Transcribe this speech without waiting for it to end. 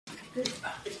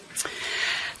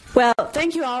Well,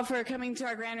 thank you all for coming to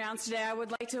our grand rounds today. I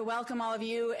would like to welcome all of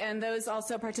you and those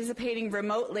also participating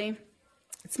remotely.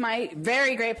 It's my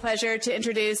very great pleasure to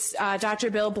introduce Dr.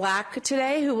 Bill Black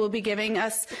today, who will be giving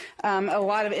us a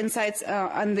lot of insights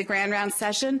on the grand round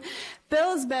session.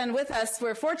 Bill has been with us,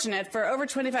 we're fortunate, for over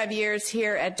 25 years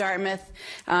here at Dartmouth.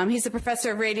 He's a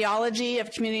professor of radiology,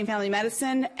 of community and family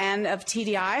medicine, and of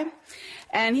TDI.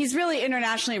 And he's really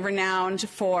internationally renowned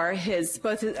for his,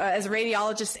 both as a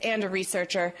radiologist and a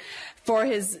researcher, for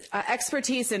his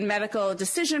expertise in medical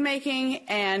decision-making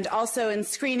and also in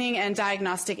screening and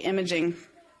diagnostic imaging.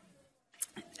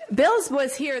 Bill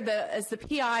was here as the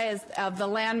PI of the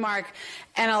landmark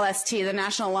NLST, the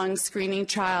National Lung Screening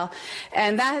Trial,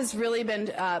 and that has really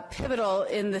been pivotal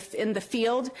in the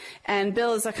field. And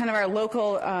Bill is a kind of our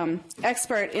local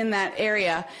expert in that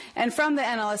area. And from the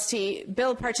NLST,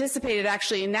 Bill participated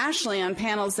actually nationally on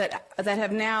panels that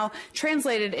have now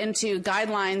translated into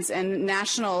guidelines and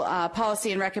national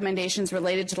policy and recommendations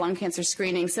related to lung cancer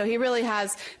screening. So he really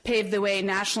has paved the way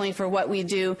nationally for what we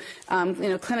do,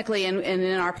 clinically and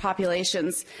in our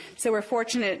populations. So we're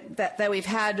fortunate that we've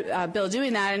had Bill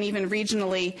doing that, and even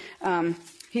regionally,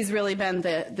 he's really been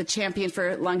the champion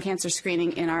for lung cancer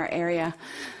screening in our area.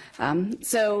 And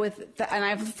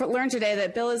I've learned today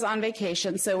that Bill is on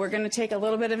vacation, so we're going to take a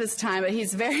little bit of his time, but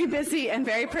he's very busy and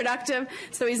very productive,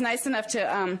 so he's nice enough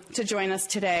to join us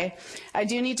today. I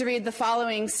do need to read the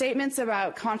following statements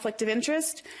about conflict of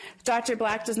interest. Dr.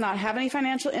 Black does not have any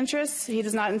financial interests. He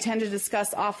does not intend to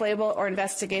discuss off-label or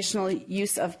investigational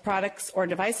use of products or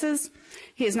devices.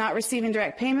 He is not receiving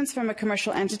direct payments from a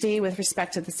commercial entity with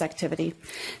respect to this activity.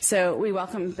 So we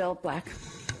welcome Bill Black.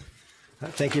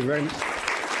 Thank you very much.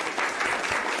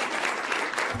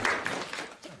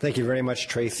 Thank you very much,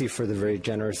 Tracy, for the very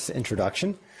generous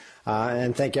introduction.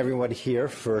 And thank everyone here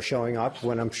for showing up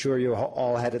when I'm sure you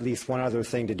all had at least one other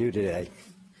thing to do today.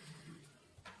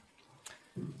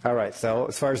 All right, so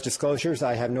as far as disclosures,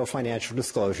 I have no financial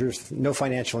disclosures, no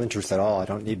financial interest at all. I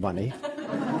don't need money.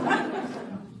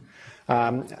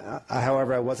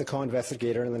 However, I was a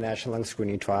co-investigator in the National Lung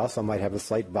Screening Trial, so I might have a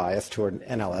slight bias toward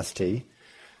NLST.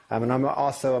 And I'm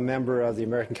also a member of the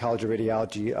American College of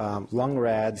Radiology Lung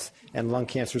RADS and Lung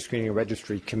Cancer Screening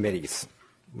Registry Committees,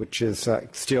 which is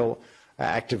still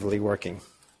actively working,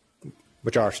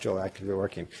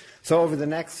 So over the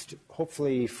next,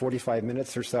 hopefully, 45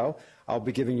 minutes or so, I'll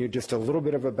be giving you just a little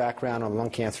bit of a background on lung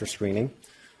cancer screening,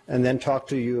 and then talk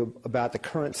to you about the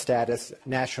current status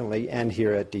nationally and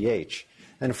here at DH.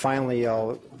 And finally,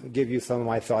 I'll give you some of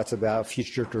my thoughts about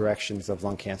future directions of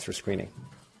lung cancer screening.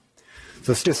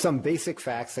 So it's just some basic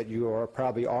facts that you are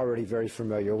probably already very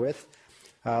familiar with.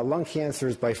 Lung cancer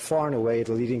is by far and away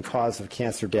the leading cause of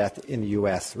cancer death in the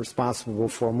U.S., responsible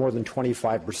for more than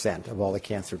 25% of all the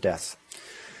cancer deaths.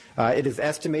 It is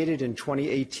estimated in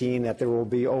 2018 that there will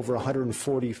be over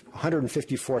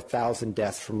 154,000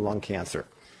 deaths from lung cancer.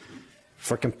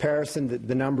 For comparison,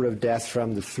 the number of deaths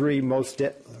from the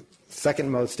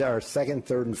second,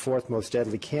 third, and fourth most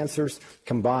deadly cancers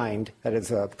combined, that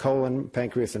is colon,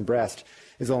 pancreas, and breast,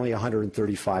 is only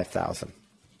 135,000.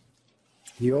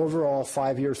 The overall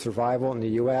 5-year survival in the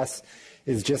U.S.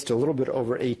 is just a little bit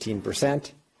over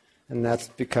 18%, and that's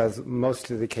because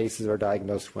most of the cases are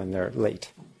diagnosed when they're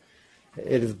late.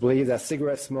 It is believed that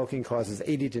cigarette smoking causes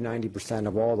 80 to 90%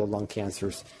 of all the lung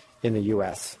cancers in the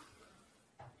U.S.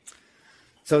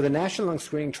 So the National Lung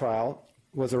Screening Trial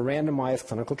was a randomized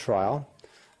clinical trial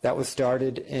that was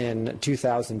started in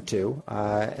 2002,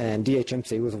 and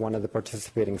DHMC was one of the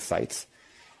participating sites.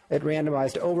 It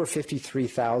randomized over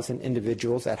 53,000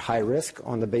 individuals at high risk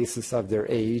on the basis of their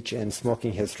age and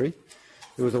smoking history.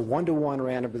 It was a 1-to-1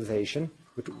 randomization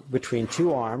between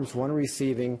two arms, one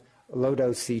receiving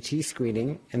low-dose CT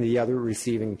screening and the other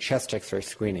receiving chest X-ray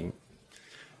screening.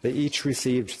 They each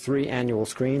received 3 annual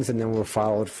screens and then were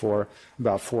followed for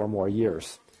about 4 more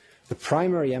years. The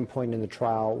primary endpoint in the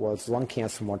trial was lung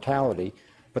cancer mortality,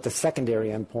 but the secondary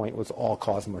endpoint was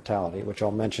all-cause mortality, which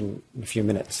I'll mention in a few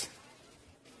minutes.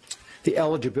 The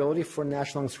eligibility for the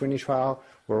National Lung Screening Trial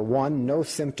were 1, no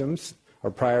symptoms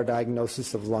or prior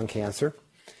diagnosis of lung cancer,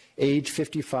 age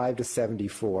 55 to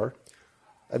 74,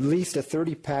 at least a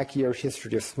 30-pack year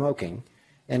history of smoking,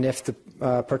 and if the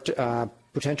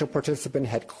potential participant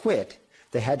had quit,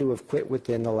 they had to have quit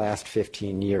within the last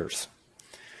 15 years.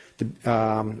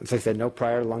 As I said, no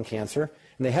prior lung cancer,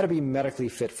 and they had to be medically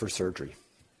fit for surgery.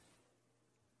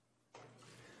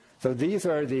 So these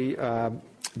are the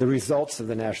results of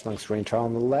the National Lung Screening Trial.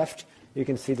 On the left, you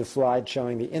can see the slide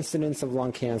showing the incidence of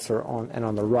lung cancer, and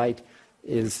on the right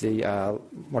is the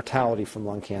mortality from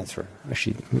lung cancer.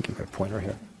 Actually, let me give you a pointer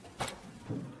here.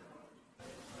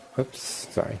 oops,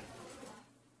 sorry.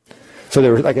 So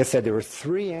there were, like I said, there were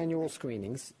 3 annual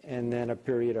screenings and then a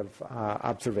period of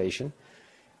observation.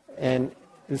 And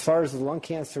as far as the lung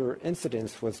cancer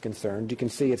incidence was concerned, you can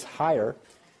see it's higher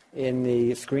in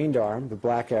the screened arm, the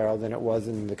black arrow, than it was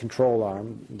in the control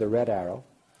arm, the red arrow.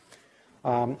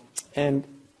 At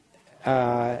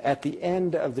the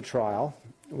end of the trial,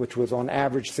 which was on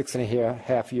average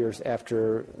 6.5 years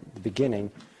after the beginning,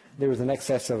 there was an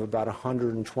excess of about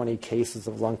 120 cases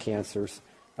of lung cancer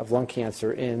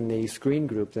in the screen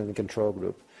group than the control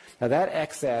group. Now that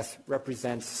excess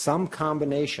represents some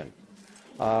combination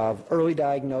of early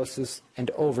diagnosis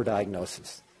and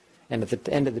overdiagnosis. And at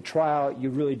the end of the trial, you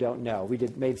really don't know. We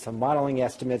made some modeling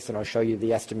estimates, and I'll show you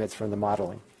the estimates from the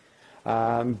modeling.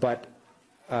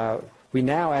 We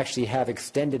now actually have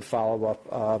extended follow-up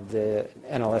of the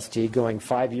NLST going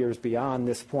 5 years beyond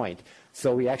this point.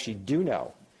 So we actually do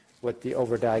know what the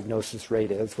overdiagnosis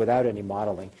rate is without any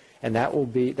modeling. And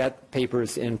that paper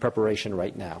is in preparation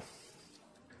right now.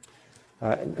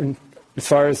 And as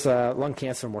far as lung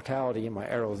cancer mortality, and my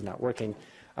arrow is not working,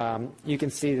 you can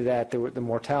see that the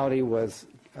mortality was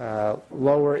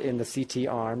lower in the CT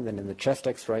arm than in the chest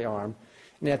X-ray arm.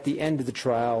 And at the end of the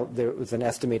trial, there was an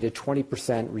estimated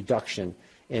 20% reduction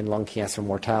in lung cancer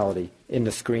mortality in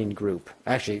the screened group.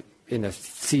 Actually, in the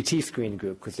CT screen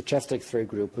group, because the chest X-ray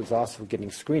group was also getting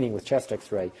screening with chest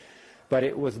X-ray. But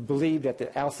it was believed at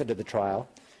the outset of the trial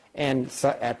and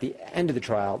at the end of the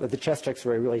trial that the chest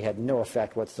X-ray really had no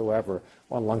effect whatsoever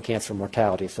on lung cancer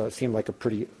mortality. So it seemed like a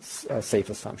pretty safe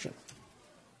assumption.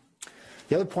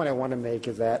 The other point I want to make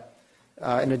is that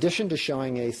in addition to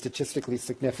showing a statistically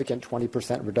significant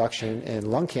 20% reduction in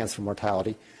lung cancer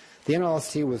mortality, the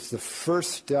NLST was the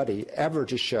first study ever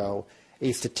to show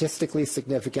a statistically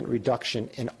significant reduction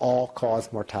in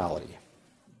all-cause mortality.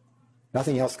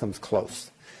 Nothing else comes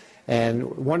close.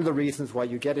 And one of the reasons why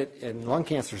you get it in lung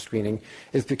cancer screening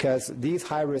is because these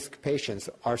high-risk patients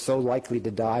are so likely to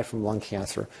die from lung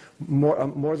cancer.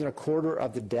 More than a quarter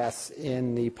of the deaths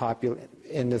in the population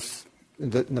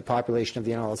of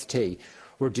the NLST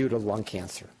were due to lung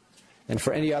cancer. And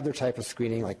for any other type of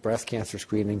screening, like breast cancer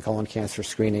screening, colon cancer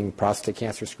screening, prostate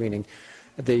cancer screening,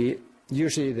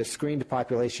 usually the screened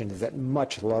population is at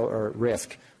much lower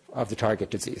risk of the target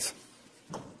disease.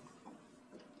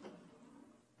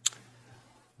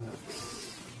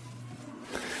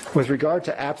 With regard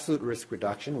to absolute risk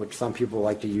reduction, which some people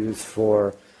like to use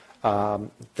for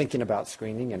thinking about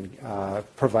screening and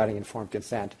providing informed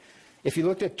consent, if you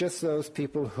looked at just those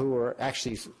people who were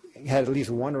actually had at least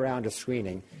one round of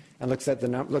screening and look at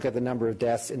the number of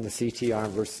deaths in the CT arm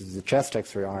versus the chest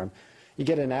X-ray arm, you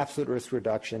get an absolute risk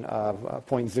reduction of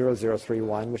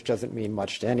 0.0031, which doesn't mean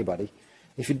much to anybody.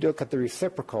 If you look at the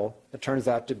reciprocal, it turns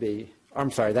out to be,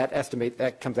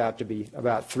 that comes out to be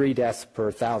about 3 deaths per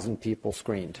 1,000 people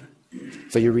screened.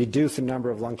 So you reduce the number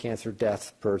of lung cancer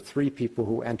deaths per 3 people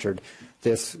who entered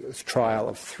this trial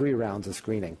of 3 rounds of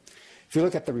screening. If you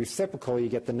look at the reciprocal, you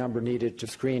get the number needed to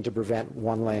screen to prevent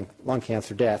 1 lung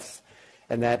cancer deaths,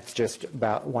 and that's just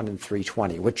about 1 in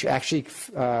 320, which actually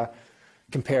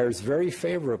compares very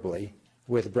favorably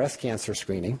with breast cancer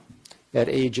screening at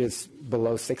ages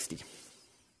below 60.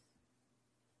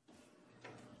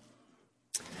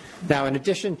 Now, in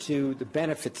addition to the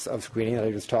benefits of screening that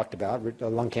I just talked about,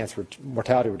 lung cancer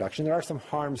mortality reduction, there are some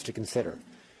harms to consider.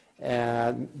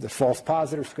 The false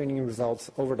positive screening results,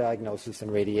 overdiagnosis,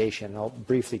 and radiation. I'll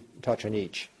briefly touch on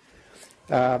each.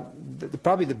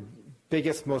 Probably the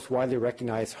biggest, most widely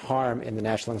recognized harm in the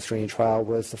National Lung Screening Trial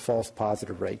was the false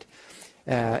positive rate.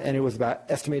 And it was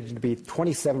estimated to be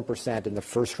 27% in the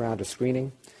first round of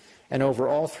screening. And over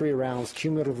all 3 rounds,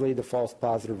 cumulatively, the false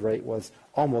positive rate was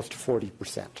almost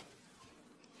 40%.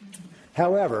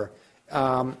 However,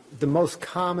 the most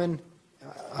common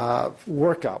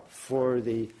workup for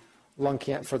the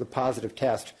positive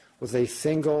test was a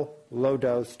single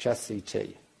low-dose chest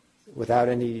CT without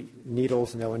any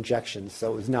needles, no injections,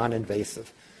 so it was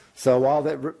non-invasive. So while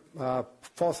that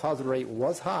false positive rate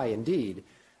was high indeed,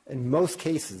 in most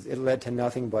cases it led to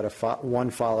nothing but one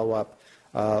follow-up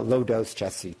low-dose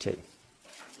chest CT.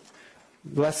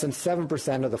 Less than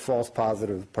 7% of the false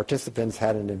positive participants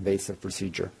had an invasive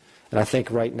procedure. And I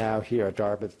think right now here at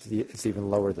Dartmouth it's even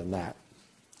lower than that.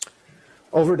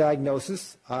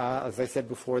 Overdiagnosis, as I said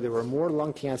before, there were more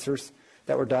lung cancers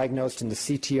that were diagnosed in the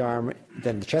CT arm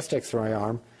than the chest X-ray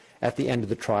arm at the end of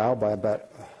the trial by about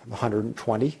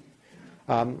 120.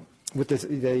 With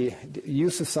the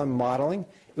use of some modeling,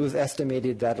 it was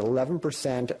estimated that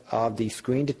 11% of the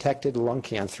screen-detected lung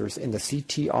cancers in the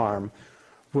CT arm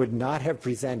would not have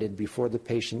presented before the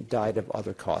patient died of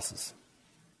other causes.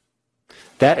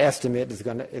 That estimate is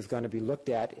going to be looked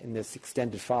at in this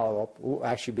extended follow-up. We'll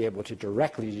actually be able to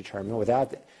directly determine,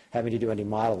 without having to do any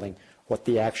modeling, what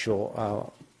the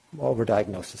actual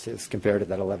overdiagnosis is compared to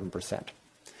that 11%.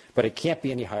 But it can't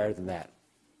be any higher than that.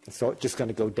 So it's just going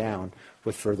to go down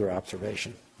with further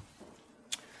observation.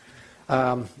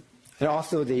 And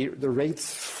also the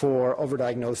rates for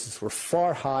overdiagnosis were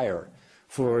far higher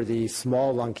for the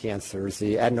small lung cancers,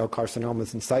 the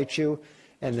adenocarcinomas in situ,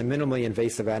 and the minimally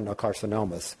invasive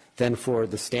adenocarcinomas than for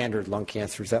the standard lung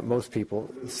cancers that most people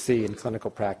see in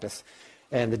clinical practice.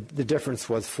 And the difference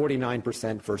was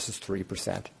 49% versus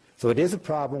 3%. So it is a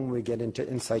problem when we get into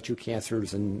in situ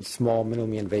cancers and small,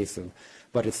 minimally invasive,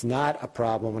 but it's not a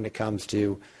problem when it comes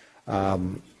to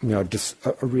just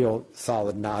a real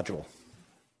solid nodule.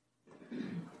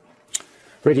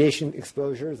 Radiation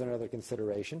exposure is another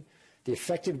consideration. The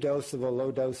effective dose of a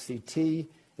low-dose CT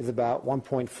is about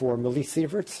 1.4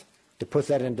 millisieverts. To put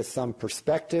that into some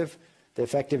perspective, the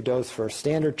effective dose for a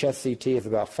standard chest CT is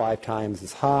about 5 times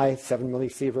as high, 7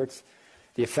 millisieverts.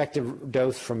 The effective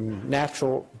dose from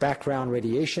natural background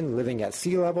radiation living at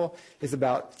sea level is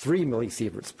about 3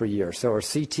 millisieverts per year. So our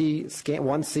CT scan,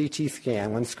 one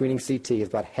screening CT is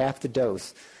about half the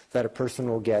dose that a person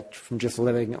will get from just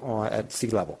living at sea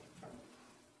level.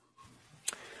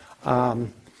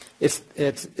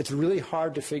 It's really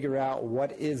hard to figure out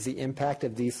what is the impact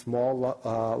of these small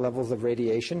levels of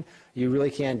radiation. You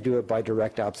really can't do it by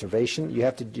direct observation. You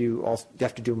have to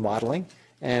do modeling,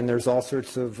 and there's all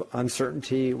sorts of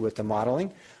uncertainty with the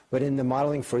modeling. But in the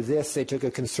modeling for this, they took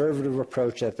a conservative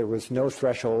approach that there was no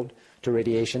threshold to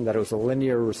radiation, that it was a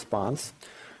linear response.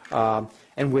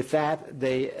 And with that,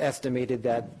 they estimated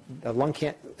that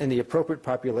in the appropriate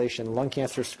population, lung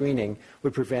cancer screening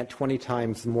would prevent 20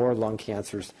 times more lung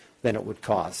cancers than it would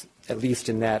cause, at least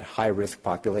in that high-risk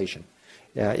population.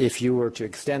 If you were to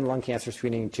extend lung cancer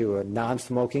screening to a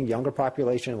non-smoking younger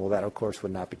population, well, that, of course,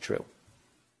 would not be true.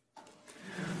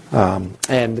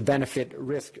 And the benefit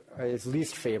risk is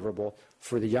least favorable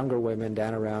for the younger women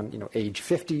down around age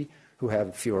 50 who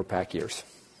have fewer pack years.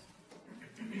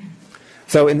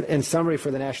 So in summary,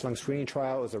 for the National Lung Screening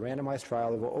Trial, it was a randomized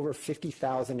trial of over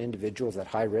 50,000 individuals at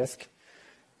high risk.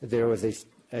 There was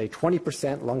a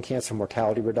 20% lung cancer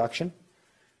mortality reduction,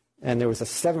 and there was a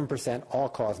 7%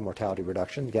 all-cause mortality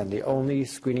reduction. Again, the only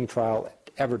screening trial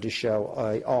ever to show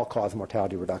an all-cause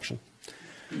mortality reduction.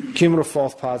 Cumulative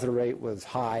false positive rate was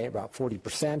high, about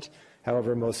 40%.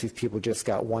 However, most of these people just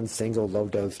got one single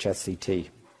low-dose chest CT.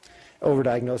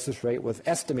 Overdiagnosis rate was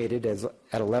estimated at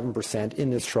 11% in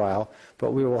this trial,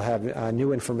 but we will have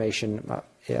new information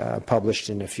published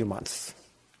in a few months.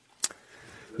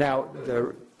 Now,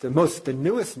 the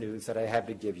newest news that I have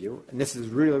to give you, and this is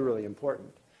really, really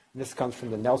important, and this comes from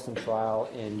the Nelson trial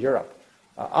in Europe.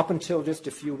 Up until just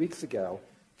a few weeks ago,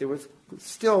 there was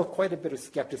still quite a bit of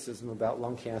skepticism about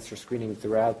lung cancer screening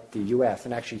throughout the U.S.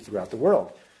 and actually throughout the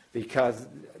world, because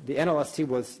the NLST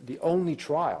was the only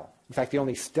trial, in fact, the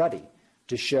only study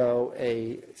to show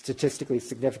a statistically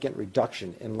significant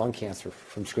reduction in lung cancer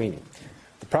from screening.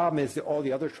 The problem is that all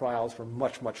the other trials were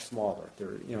much, much smaller. There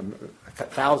were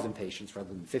 1,000 patients rather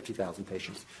than 50,000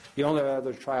 patients. The only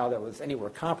other trial that was anywhere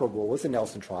comparable was the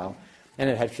Nelson trial, and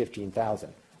it had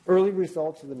 15,000. Early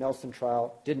results of the Nelson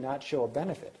trial did not show a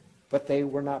benefit, but they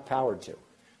were not powered to.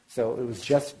 So it was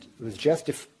just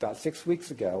about 6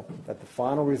 weeks ago that the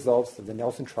final results of the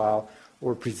Nelson trial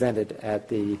were presented at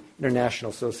the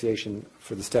International Association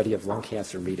for the Study of Lung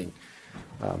Cancer meeting.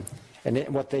 And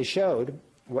what they showed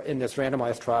in this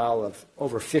randomized trial of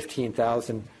over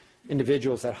 15,000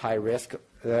 individuals at high risk,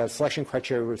 the selection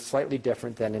criteria was slightly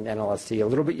different than in NLST, a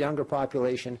little bit younger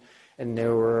population, and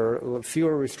there were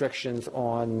fewer restrictions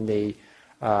on the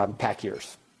pack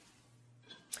years.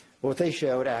 What they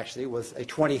showed actually was a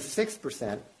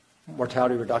 26%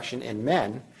 mortality reduction in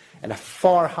men and a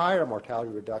far higher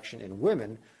mortality reduction in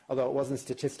women, although it wasn't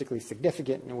statistically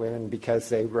significant in women because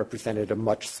they represented a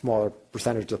much smaller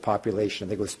percentage of the population. I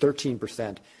think it was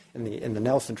 13% in the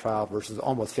Nelson trial versus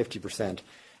almost 50%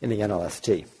 in the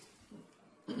NLST.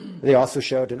 They also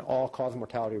showed an all-cause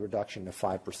mortality reduction of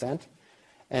 5%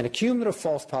 and a cumulative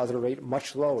false positive rate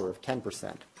much lower of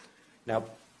 10%. Now,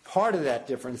 part of that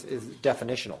difference is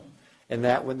definitional, in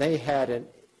that when they had an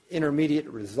intermediate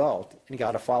result and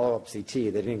got a follow-up CT,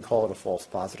 they didn't call it a false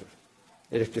positive.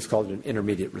 They just called it an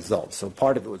intermediate result. So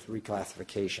part of it was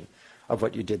reclassification of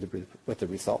what you did with the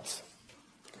results.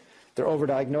 Their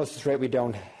overdiagnosis rate we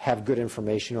don't have good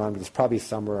information on, but it's probably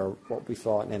somewhere what we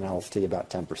saw in NLST, about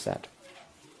 10%.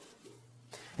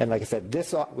 And like I said,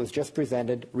 this was just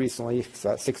presented recently,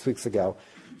 6 weeks ago.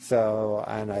 So,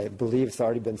 and I believe it's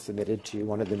already been submitted to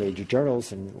one of the major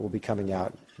journals and will be coming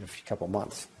out in a couple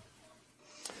months.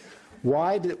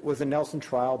 Why was the Nelson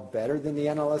trial better than the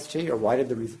NLST, or why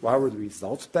were the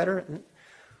results better?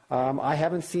 I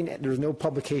haven't seen, there's no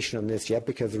publication on this yet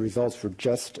because the results were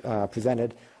just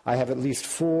presented. I have at least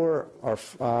four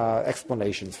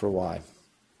explanations for why.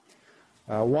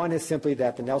 One is simply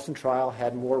that the Nelson trial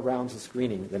had more rounds of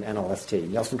screening than NLST.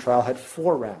 Nelson trial had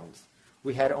 4 rounds.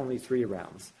 We had only 3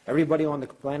 rounds. Everybody on the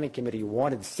planning committee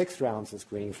wanted 6 rounds of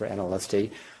screening for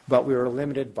NLST, but we were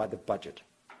limited by the budget.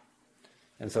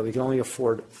 And so we can only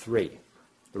afford 3.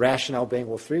 The rationale being,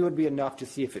 well, 3 would be enough to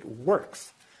see if it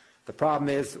works. The problem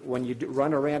is when you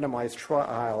run a randomized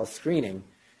trial of screening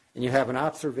and you have an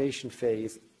observation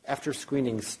phase after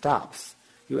screening stops,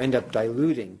 you end up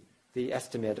diluting the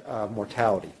estimate of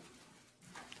mortality.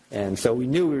 And so we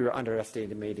knew we were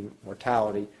underestimating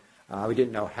mortality. We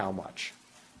didn't know how much.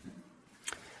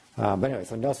 But anyway,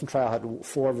 so Nelson trial had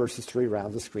 4 versus 3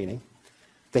 rounds of screening.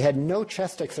 They had no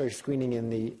chest X-ray screening in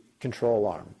the control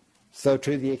arm. So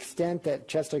to the extent that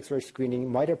chest X-ray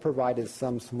screening might have provided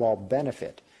some small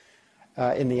benefit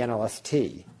in the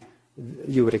NLST,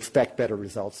 you would expect better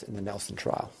results in the Nelson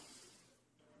trial.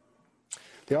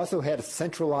 They also had a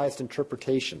centralized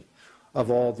interpretation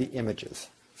of all the images.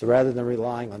 So rather than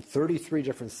relying on 33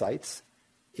 different sites,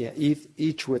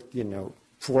 each with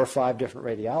 4 or 5 different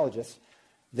radiologists,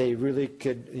 they really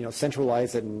could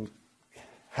centralize it and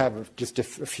have just a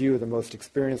few of the most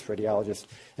experienced radiologists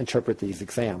interpret these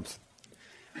exams.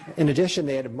 In addition,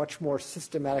 they had a much more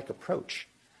systematic approach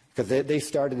because they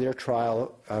started their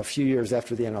trial a few years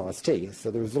after the NLST.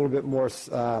 So there was a little bit more,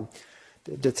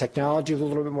 the technology was a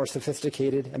little bit more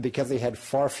sophisticated, and because they had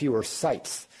far fewer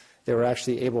sites, they were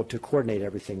actually able to coordinate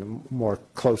everything more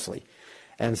closely.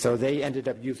 And so they ended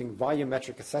up using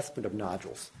volumetric assessment of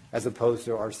nodules as opposed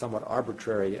to our somewhat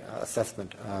arbitrary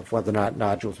assessment of whether or not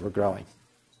nodules were growing.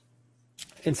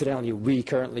 Incidentally, we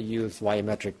currently use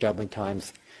volumetric doubling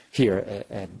times here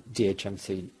at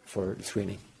DHMC for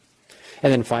screening.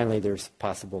 And then finally, there's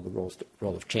possible the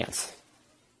role of chance.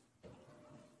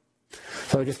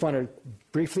 So I just want to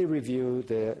briefly review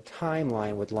the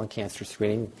timeline with lung cancer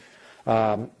screening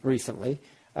recently.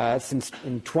 Since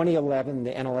in 2011,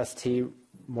 the NLST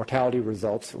mortality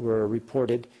results were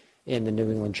reported in the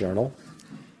New England Journal.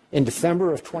 In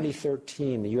December of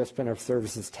 2013, the U.S. Preventive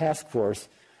Services Task Force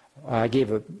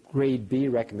gave a grade B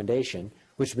recommendation,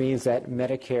 which means that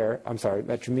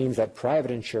which means that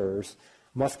private insurers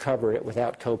must cover it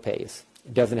without copays.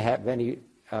 It doesn't have any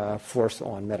force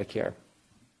on Medicare.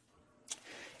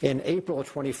 In April of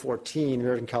 2014, the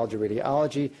American College of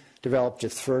Radiology developed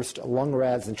its first lung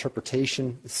RADS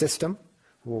interpretation system,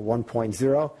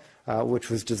 1.0, which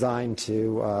was designed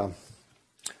to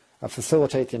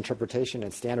facilitate the interpretation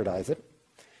and standardize it.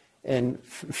 In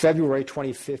February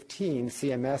 2015,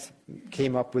 CMS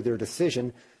came up with their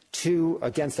decision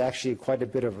against actually quite a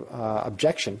bit of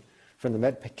objection from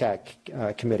the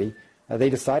MedPAC committee.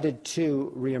 They decided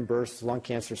to reimburse lung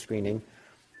cancer screening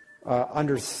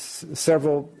under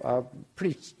several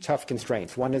pretty tough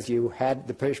constraints. One is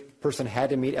the person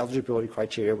had to meet eligibility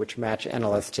criteria which match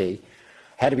NLST,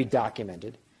 had to be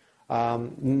documented,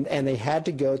 and they had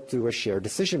to go through a shared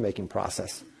decision-making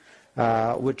process,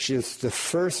 which is the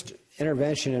first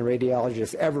intervention in radiology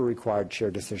that's ever required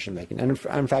shared decision-making. And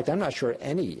in fact, I'm not sure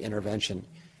any intervention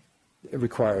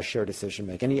requires shared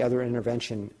decision-making. Any other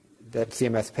intervention that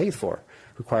CMS pays for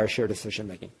requires shared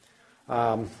decision-making.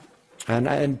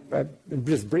 And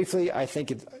just briefly, I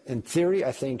think in theory,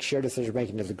 I think shared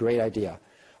decision-making is a great idea.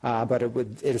 But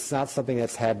it's not something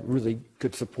that's had really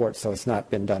good support, so it's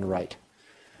not been done right.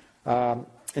 And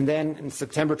then in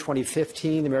September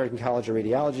 2015, the American College of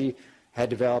Radiology had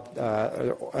developed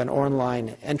an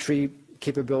online entry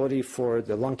capability for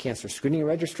the lung cancer screening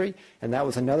registry, and that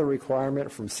was another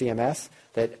requirement from CMS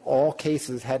that all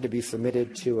cases had to be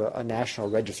submitted to a national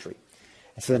registry.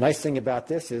 And so the nice thing about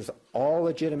this is all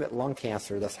legitimate lung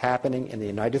cancer that's happening in the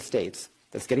United States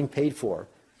that's getting paid for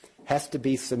has to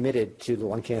be submitted to the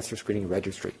lung cancer screening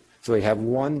registry. So we have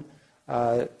one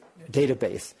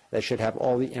database that should have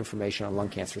all the information on lung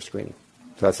cancer screening.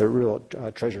 So that's a real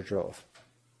treasure trove.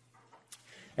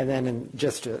 And then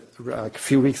just a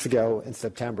few weeks ago in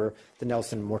September, the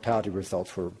Nelson mortality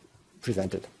results were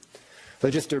presented. So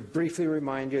just to briefly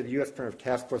remind you, the U.S. Preventive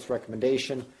Task Force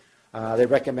recommendation, they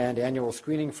recommend annual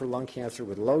screening for lung cancer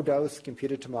with low-dose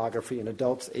computed tomography in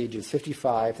adults ages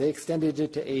 55. They extended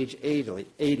it to age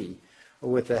 80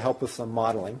 with the help of some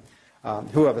modeling,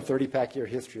 who have a 30-pack year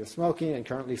history of smoking and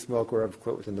currently smoke or have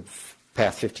quit within the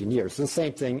past 15 years. So the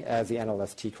same thing as the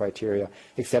NLST criteria,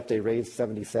 except they raised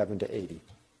 77 to 80.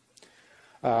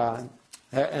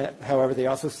 However, they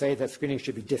also say that screening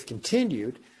should be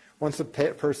discontinued once a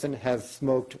person has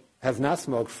not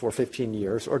smoked for 15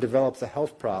 years or develops a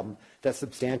health problem that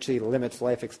substantially limits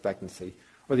life expectancy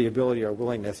or the ability or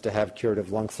willingness to have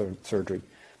curative lung surgery.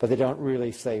 But they don't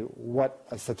really say what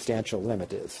a substantial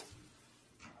limit is.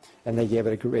 And they gave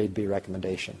it a grade B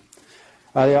recommendation.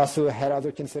 They also had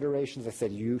other considerations. They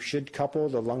said you should couple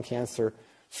the lung cancer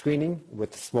screening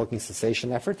with smoking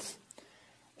cessation efforts.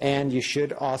 And you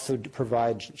should also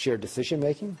provide shared decision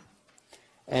making.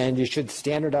 And you should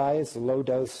standardize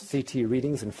low-dose CT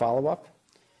readings and follow-up.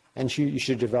 And you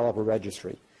should develop a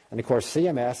registry. And of course,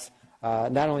 CMS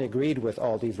not only agreed with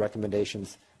all these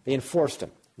recommendations, they enforced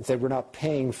them and said we're not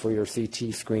paying for your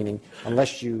CT screening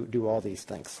unless you do all these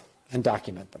things and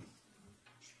document them.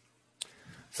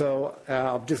 So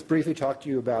I'll just briefly talk to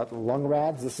you about lung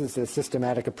RADs. This is a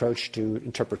systematic approach to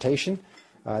interpretation.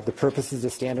 The purpose is to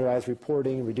standardize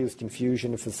reporting, reduce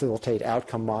confusion, and facilitate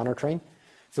outcome monitoring.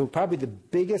 So probably the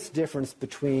biggest difference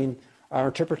between our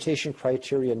interpretation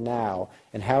criteria now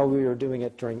and how we were doing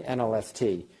it during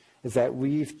NLST is that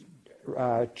we've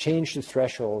changed the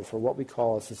threshold for what we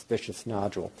call a suspicious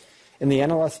nodule. In the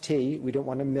NLST, we don't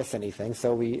want to miss anything,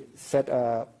 so we set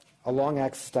a long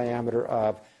axis diameter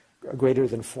of greater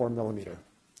than 4 millimeter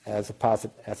as a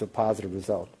positive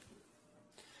result.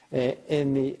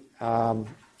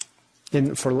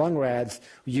 For lung RADs,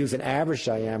 we use an average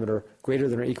diameter greater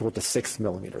than or equal to 6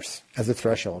 millimeters as a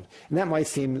threshold. And that might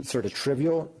seem sort of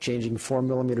trivial, changing 4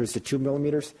 millimeters to 2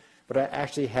 millimeters, but it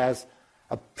actually has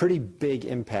a pretty big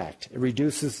impact. It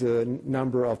reduces the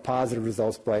number of positive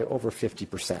results by over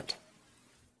 50%.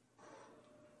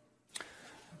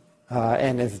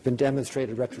 And it's been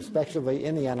demonstrated retrospectively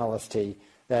in the NLST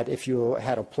that if you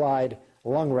had applied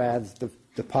lung RADs,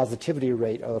 the positivity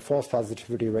rate, or the false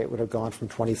positivity rate, would have gone from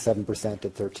 27% to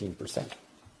 13%.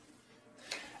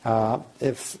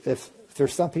 If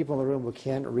there's some people in the room who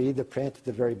can't read the print at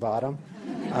the very bottom,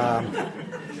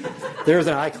 there's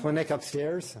an eye clinic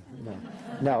upstairs.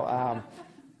 No.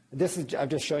 I'm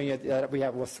just showing you that we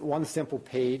have one simple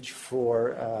page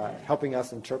for helping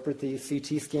us interpret these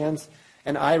CT scans,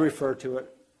 and I refer to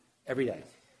it every day.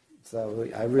 So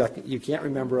you can't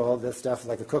remember all this stuff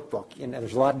like a cookbook, and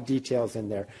there's a lot of details in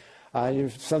there.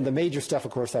 Some of the major stuff,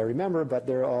 of course, I remember, but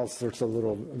there are all sorts of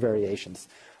little variations.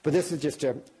 But this is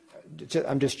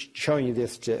I'm just showing you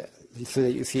this so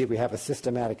that you see we have a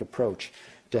systematic approach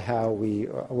to how we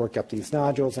work up these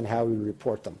nodules and how we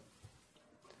report them.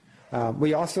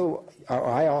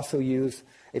 I also use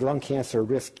a lung cancer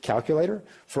risk calculator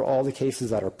for all the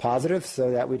cases that are positive so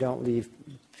that we don't leave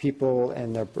people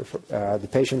and the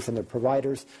patients and the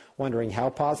providers wondering how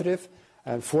positive.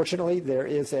 Unfortunately,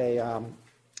 there's a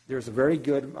very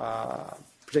good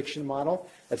prediction model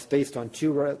that's based on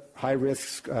two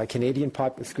high-risk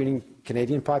screening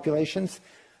Canadian populations,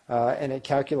 and it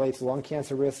calculates lung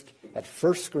cancer risk at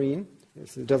first screen.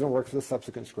 It doesn't work for the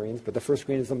subsequent screens, but the first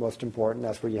screen is the most important.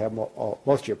 That's where you have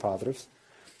most of your positives.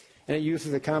 And it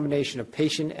uses a combination of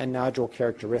patient and nodule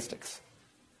characteristics.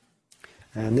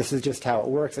 And this is just how it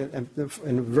works. And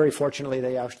very fortunately,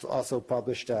 they also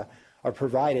published or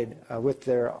provided with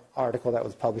their article that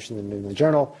was published in the New England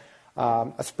Journal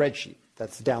a spreadsheet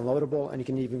that's downloadable, and you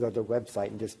can even go to their website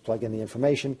and just plug in the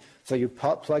information. So you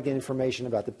plug in information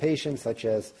about the patient, such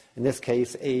as, in this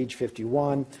case, age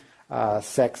 51,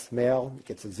 sex male,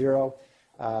 gets a 0.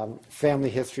 Family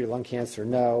history, lung cancer,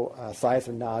 no. Size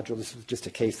of nodule, this was just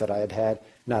a case that I had,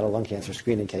 not a lung cancer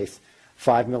screening case.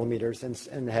 5 millimeters,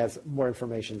 and it has more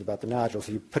information about the nodule.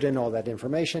 So you put in all that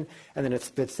information, and then it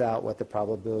spits out what the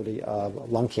probability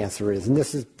of lung cancer is. And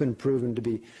this has been proven to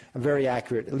be very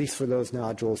accurate, at least for those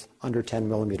nodules under 10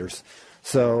 millimeters.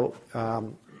 So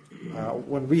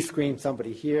when we screen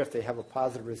somebody here, if they have a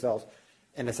positive result,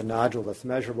 and it's a nodule that's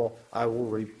measurable, I will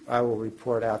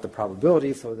report out the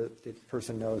probability so that the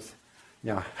person knows,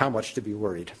 how much to be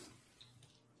worried.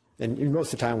 And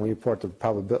most of the time, when we report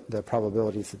the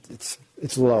probabilities,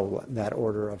 it's low, in that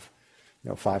order of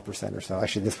 5% or so.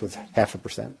 Actually, this was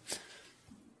 0.5%. And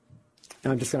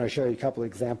I'm just going to show you a couple of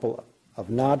examples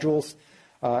of nodules.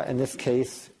 In this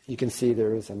case, you can see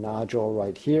there is a nodule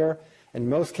right here. In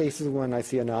most cases, when I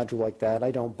see a nodule like that, I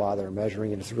don't bother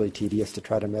measuring it. It's really tedious to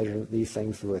try to measure these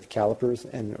things with calipers,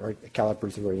 or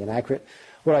calipers are very inaccurate.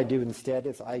 What I do instead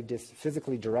is I just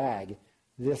physically drag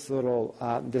this little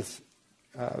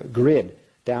grid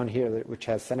down here, which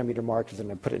has centimeter markers, and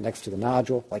I put it next to the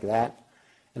nodule like that,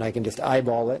 and I can just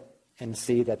eyeball it and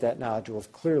see that nodule is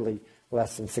clearly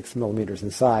less than 6 millimeters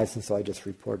in size, and so I just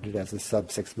report it as a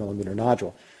sub 6 millimeter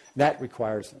nodule. That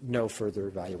requires no further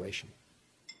evaluation,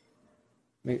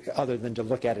 other than to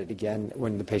look at it again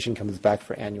when the patient comes back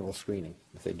for annual screening,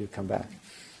 if they do come back.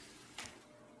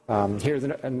 Here's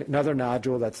another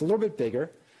nodule that's a little bit bigger.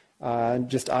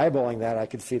 Just eyeballing that, I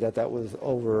could see that that was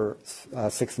over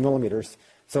 6 millimeters.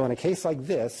 So in a case like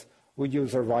this, we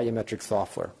use our volumetric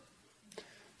software.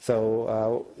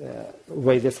 So the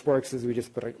way this works is we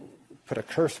just put a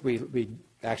cursor. We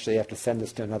actually have to send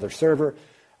this to another server.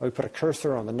 We put a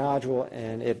cursor on the nodule,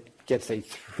 and it gets a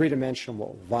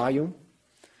three-dimensional volume.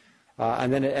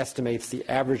 And then it estimates the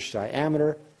average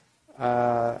diameter,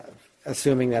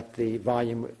 assuming that the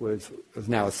volume was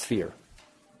now a sphere.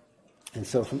 And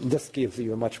so this gives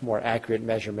you a much more accurate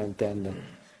measurement than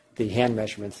the hand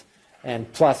measurements.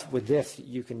 And plus, with this,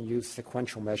 you can use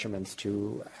sequential measurements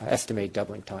to estimate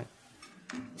doubling time.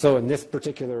 So in this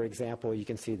particular example, you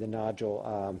can see the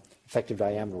nodule effective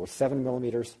diameter was 7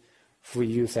 millimeters. If we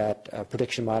use that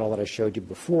prediction model that I showed you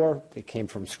before, it came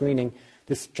from screening,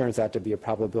 this turns out to be a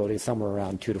probability somewhere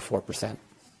around 2 to 4%.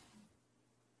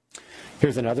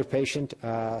 Here's another patient,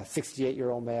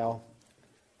 68-year-old male.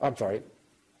 I'm sorry.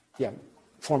 Yeah,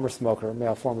 former smoker,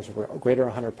 male former smoker, greater than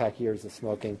 100 pack years of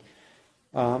smoking,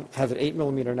 has an 8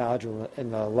 millimeter nodule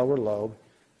in the lower lobe.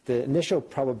 The initial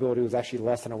probability was actually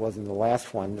less than it was in the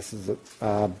last one. This is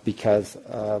because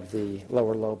of the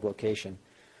lower lobe location.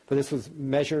 But this was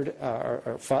measured,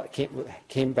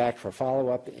 came back for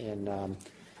follow-up in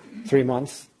 3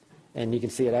 months, and you can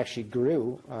see it actually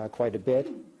grew quite a bit,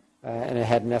 and it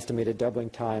had an estimated doubling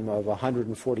time of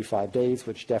 145 days,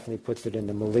 which definitely puts it in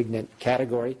the malignant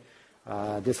category.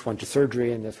 This went to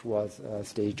surgery, and this was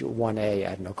stage 1A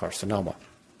adenocarcinoma.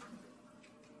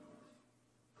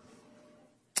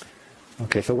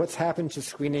 Okay, so what's happened to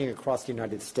screening across the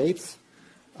United States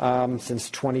since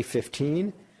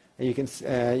 2015? And you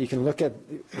can look at,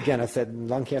 again, I said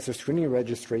lung cancer screening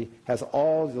registry has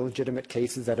all the legitimate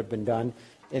cases that have been done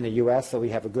in the U.S., so we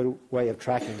have a good way of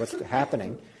tracking what's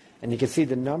happening. And you can see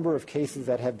the number of cases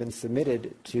that have been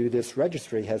submitted to this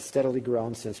registry has steadily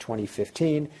grown since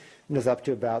 2015 and is up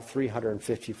to about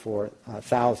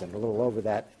 354,000, a little over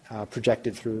that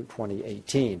projected through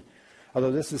 2018.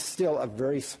 Although this is still a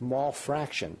very small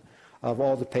fraction of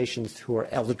all the patients who are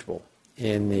eligible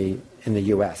in the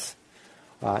U.S.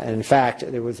 And in fact,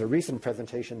 there was a recent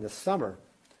presentation this summer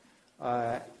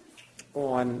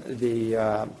on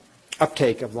the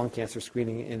uptake of lung cancer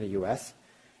screening in the U.S.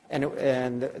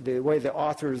 And the way the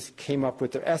authors came up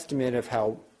with their estimate of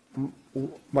how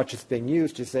much it's being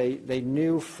used is they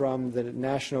knew from the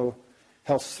National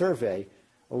Health Survey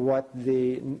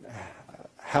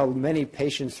how many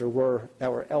patients there were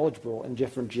that were eligible in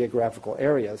different geographical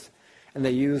areas. And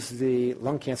they used the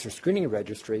lung cancer screening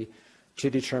registry to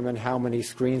determine how many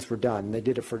screens were done. They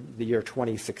did it for the year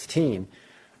 2016. And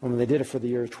when they did it for the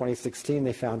year 2016,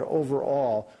 they found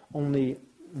overall only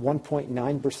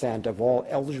 1.9% of all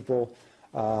eligible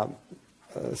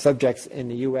subjects in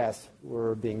the U.S.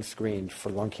 were being screened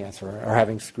for lung cancer or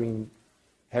having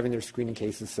their screening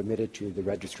cases submitted to the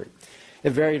registry.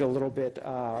 It varied a little bit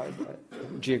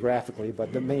geographically,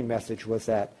 but the main message was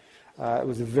that it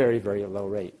was a very, very low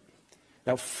rate.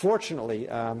 Now, fortunately,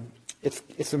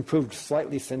 it's improved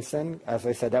slightly since then. As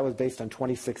I said, that was based on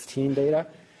 2016 data.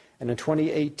 And in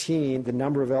 2018, the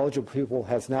number of eligible people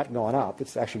has not gone up.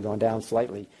 It's actually gone down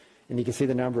slightly. And you can see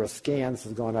the number of scans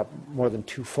has gone up more than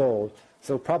twofold.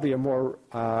 So probably a more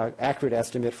accurate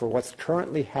estimate for what's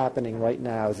currently happening right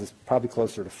now is probably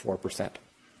closer to 4%.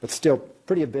 But still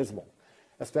pretty abysmal,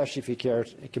 especially if you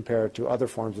compare it to other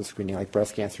forms of screening, like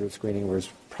breast cancer screening, where it's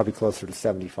probably closer to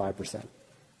 75%.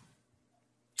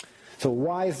 So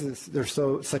why is there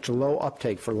such a low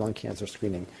uptake for lung cancer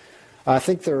screening? I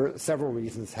think there are several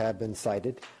reasons have been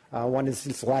cited. One is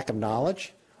this lack of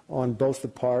knowledge on both the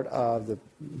part of the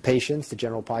patients, the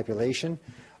general population,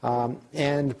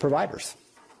 and providers.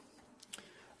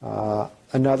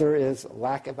 Another is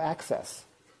lack of access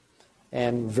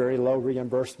and very low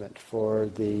reimbursement for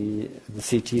the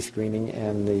CT screening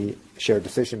and the shared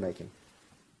decision making.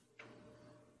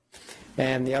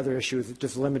 And the other issue is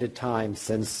just limited time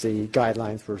since the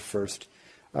guidelines were first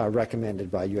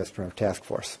recommended by U.S. Preventive Task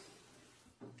Force.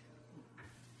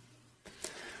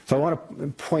 So I want to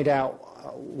point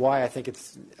out why I think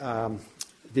it's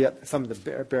some of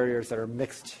the barriers that are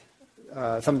mixed,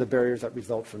 some of the barriers that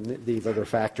result from these other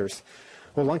factors.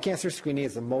 Well, lung cancer screening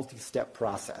is a multi-step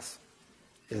process.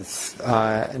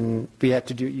 And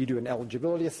you do an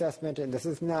eligibility assessment, and this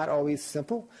is not always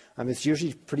simple. It's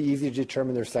usually pretty easy to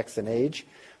determine their sex and age,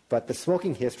 but the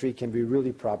smoking history can be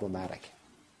really problematic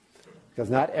because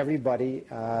not everybody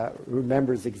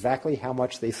remembers exactly how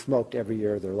much they smoked every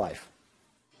year of their life,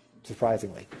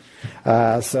 surprisingly.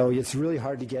 So it's really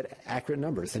hard to get accurate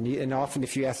numbers. And often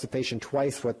if you ask the patient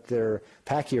twice what their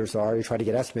pack years are, you try to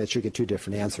get estimates, you get two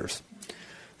different answers.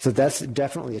 So that's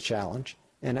definitely a challenge.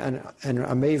 And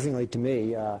amazingly to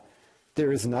me,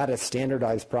 there is not a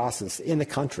standardized process in the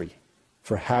country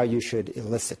for how you should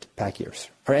elicit pack ears,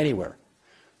 or anywhere.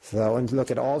 So, and look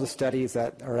at all the studies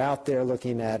that are out there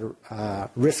looking at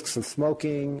risks of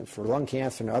smoking for lung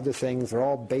cancer and other things. They're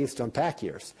all based on pack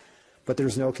ears. But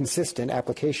there's no consistent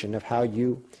application of how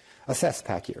you assess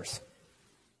pack ears.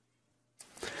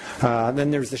 Then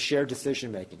there's the shared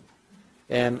decision making.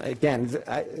 And again,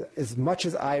 as much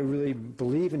as I really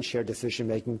believe in shared decision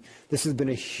making, this has been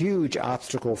a huge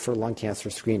obstacle for lung cancer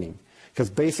screening. Because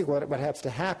basically what has to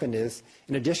happen is,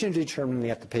 in addition to determining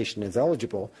that the patient is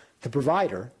eligible, the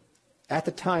provider, at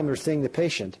the time they're seeing the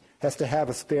patient, has to have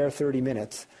a spare 30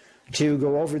 minutes to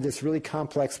go over this really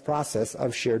complex process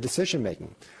of shared decision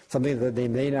making. Something that they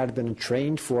may not have been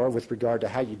trained for with regard to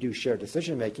how you do shared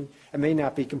decision making, and may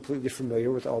not be completely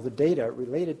familiar with all the data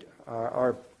related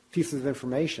or pieces of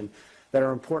information that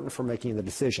are important for making the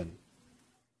decision.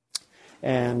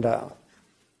 And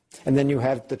then you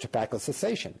have the tobacco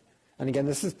cessation. And again,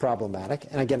 this is problematic.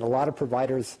 And again, a lot of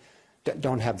providers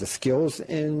don't have the skills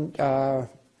in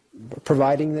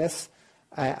providing this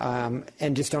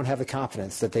and just don't have the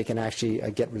confidence that they can actually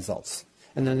get results.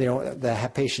 And then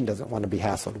the patient doesn't want to be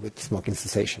hassled with smoking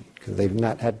cessation because they've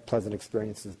not had pleasant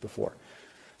experiences before.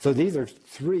 So these are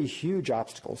three huge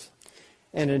obstacles.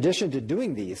 And in addition to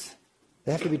doing these,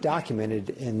 they have to be documented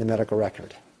in the medical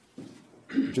record,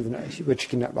 which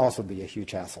can also be a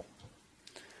huge hassle.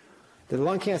 The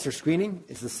lung cancer screening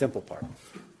is the simple part.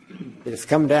 They just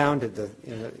come down to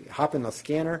hop in the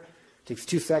scanner, takes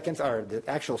 2 seconds, or the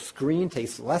actual screen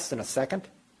takes less than a second.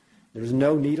 There's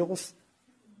no needles,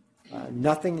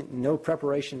 nothing, no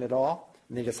preparation at all,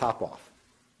 and they just hop off.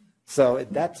 So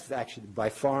that's actually by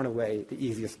far and away the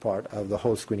easiest part of the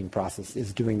whole screening process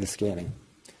is doing the scanning.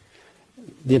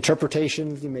 The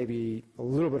interpretations may be a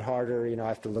little bit harder. I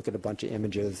have to look at a bunch of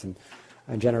images and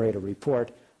generate a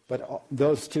report. But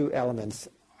those two elements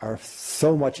are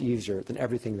so much easier than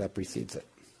everything that precedes it.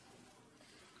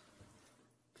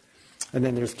 And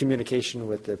then there's communication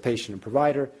with the patient and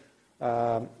provider.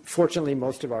 Fortunately,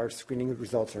 most of our screening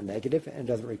results are negative and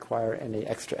doesn't require any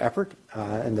extra effort.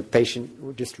 And the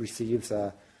patient just receives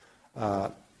a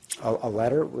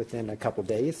letter within a couple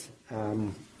days.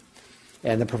 And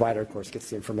the provider, of course, gets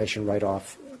the information right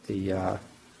off the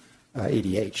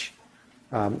ADH.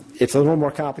 It's a little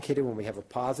more complicated when we have a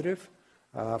positive.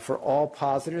 For all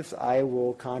positives, I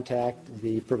will contact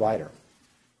the provider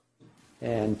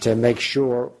and to make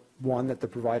sure, one, that the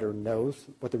provider knows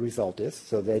what the result is,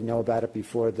 so they know about it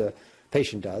before the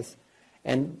patient does,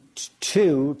 and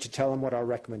two, to tell them what our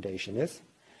recommendation is,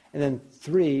 and then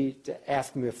three, to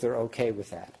ask them if they're okay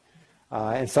with that.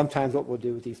 And sometimes what we'll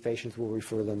do with these patients, we'll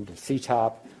refer them to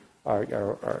CTOP,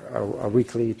 our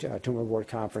weekly tumor board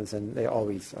conference, and they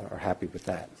always are happy with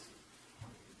that.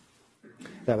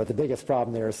 Now, but the biggest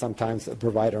problem there is sometimes a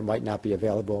provider might not be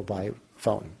available by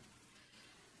phone.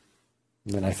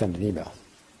 And then I send an email.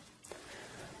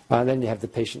 Then you have the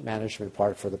patient management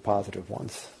part for the positive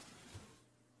ones.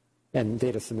 And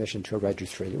data submission to a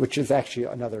registry, which is actually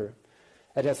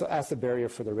that's a barrier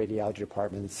for the radiology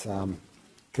departments,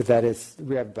 because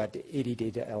we have about 80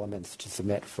 data elements to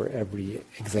submit for every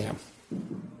exam.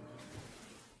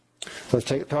 So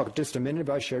let's talk just a minute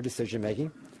about shared decision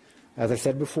making. As I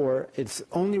said before, it's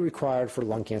only required for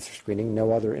lung cancer screening,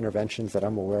 no other interventions that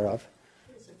I'm aware of.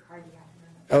 There's a cardiac.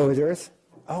 Oh, there is?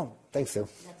 Oh, thanks, Sue.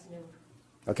 That's new.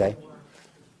 Okay.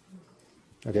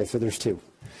 Okay, so there's two.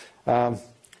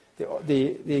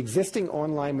 The existing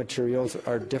online materials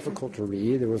are difficult to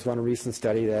read. There was one recent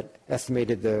study that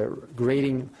estimated the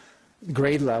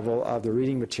grade level of the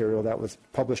reading material that was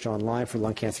published online for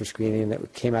lung cancer screening, and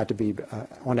it came out to be,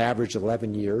 on average,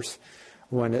 11 years,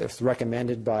 when it was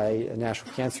recommended by the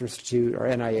National Cancer Institute, or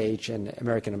NIH, and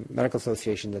American Medical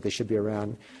Association that they should be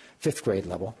around 5th grade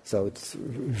level. So it's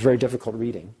very difficult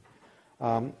reading.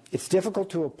 It's difficult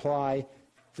to apply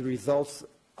the results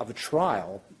of a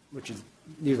trial, which is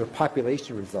these are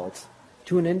population results,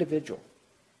 to an individual,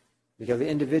 because the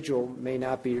individual may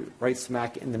not be right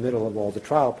smack in the middle of all the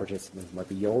trial participants. Might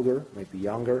be older, might be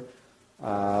younger,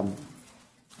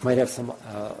 might have some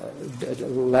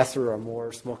lesser or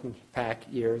more smoking pack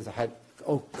years, had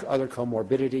other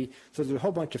comorbidity. So there's a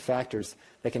whole bunch of factors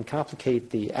that can complicate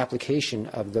the application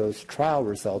of those trial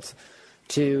results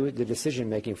to the decision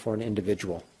making for an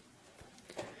individual.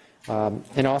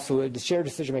 And also, the shared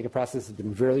decision-making process has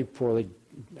been very poorly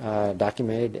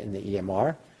documented in the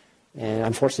EMR. And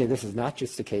unfortunately, this is not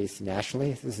just the case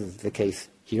nationally. This is the case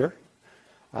here.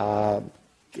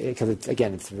 Because,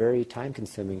 it's very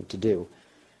time-consuming to do.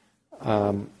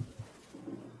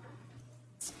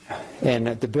 And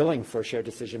the billing for shared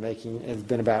decision-making has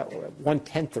been about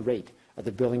 1/10 the rate of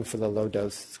the billing for the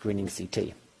low-dose screening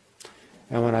CT.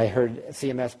 And when I heard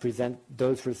CMS present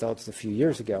those results a few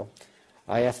years ago,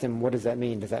 I asked them, what does that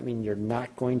mean? Does that mean you're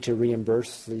not going to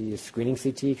reimburse the screening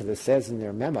CT? Because it says in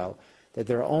their memo that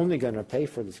they're only going to pay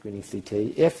for the screening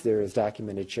CT if there is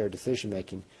documented shared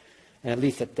decision-making. And at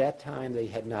least at that time, they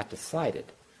had not decided.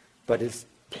 But it's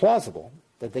plausible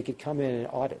that they could come in and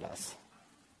audit us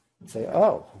and say,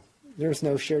 oh, there's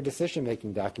no shared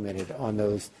decision-making documented on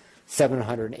those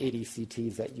 780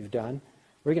 CTs that you've done.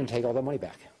 We're going to take all the money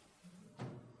back.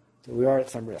 So we are at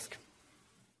some risk.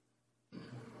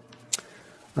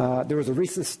 There was a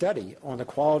recent study on the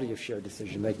quality of shared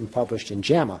decision-making published in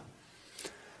JAMA,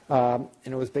 and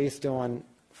it was based on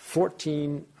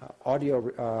 14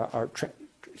 audio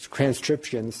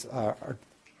transcriptions of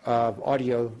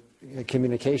audio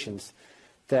communications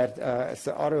that it's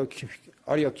the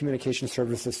audio communication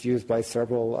services used by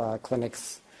several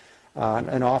clinics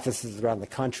and offices around the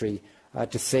country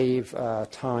to save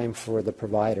time for the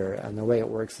provider. And the way it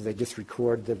works is they just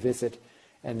record the visit,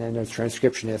 and then the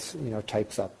transcriptionist,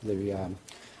 types up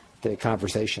the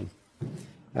conversation.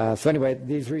 So anyway,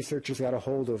 these researchers got a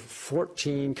hold of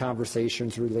 14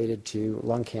 conversations related to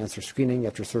lung cancer screening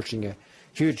after searching a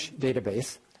huge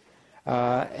database.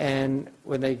 And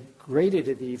when they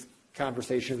graded these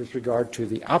conversations with regard to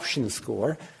the option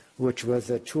score, which was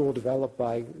a tool developed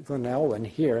by Glenn Elwyn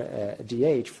here at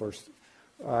DH for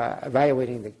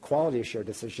evaluating the quality of shared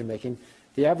decision-making,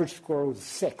 the average score was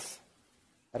 6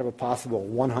 out of a possible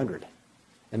 100.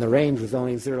 And the range was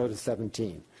only 0 to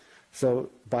 17. So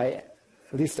by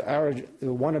at least our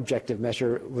one objective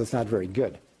measure was not very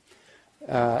good.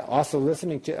 Also,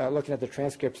 looking at the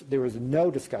transcripts, there was no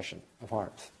discussion of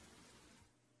harms.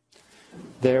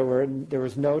 There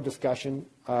was no discussion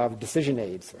of decision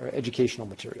aids or educational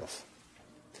materials.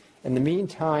 And the mean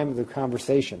time of the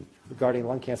conversation regarding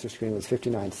lung cancer screening was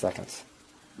 59 seconds.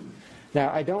 Now,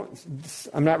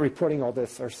 I'm not reporting all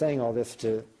this or saying all this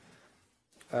to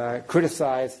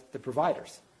criticize the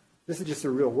providers. This is just the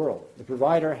real world. The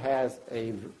provider has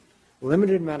a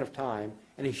limited amount of time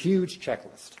and a huge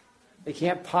checklist. They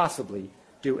can't possibly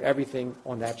do everything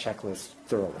on that checklist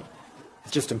thoroughly.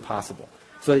 It's just impossible.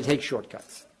 So they take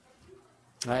shortcuts.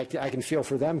 I can feel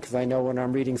for them because I know when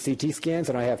I'm reading CT scans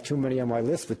and I have too many on my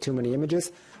list with too many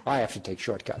images, I have to take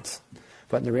shortcuts.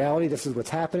 But in the reality, this is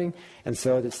what's happening, and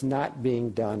so it's not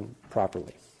being done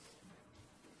properly.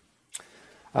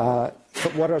 But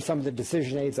what are some of the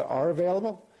decision aids that are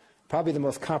available? Probably the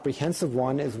most comprehensive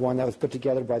one is one that was put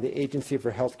together by the Agency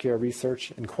for Healthcare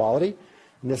Research and Quality.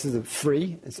 And this is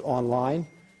free. It's online.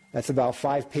 That's about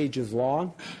 5 pages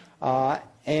long.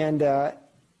 And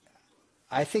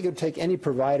I think it would take any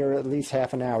provider at least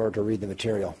half an hour to read the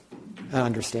material and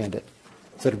understand it.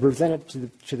 So to present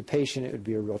it to the patient, it would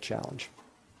be a real challenge.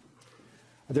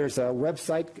 There's a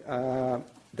website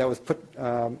that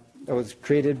was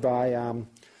created by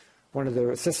one of the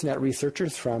Sysnet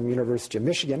researchers from University of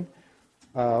Michigan,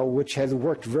 which has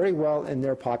worked very well in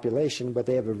their population, but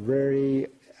they have a very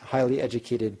highly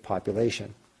educated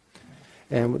population.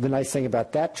 And the nice thing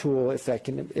about that tool is that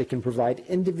it can provide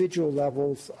individual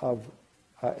levels of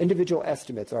individual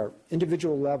estimates or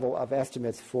individual level of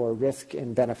estimates for risk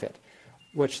and benefit,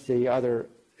 which the other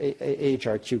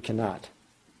AHRQ cannot.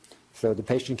 So the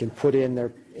patient can put in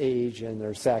their age and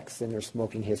their sex and their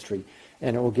smoking history,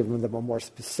 and it will give them a more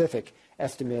specific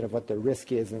estimate of what their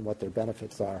risk is and what their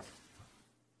benefits are.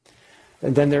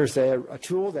 And then there's a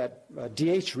tool that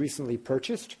DH recently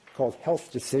purchased called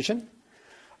Health Decision.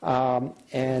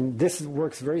 And this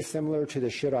works very similar to the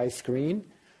Should I Screen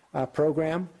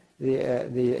program.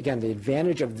 Again, the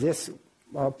advantage of this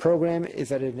program is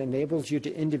that it enables you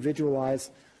to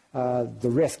individualize the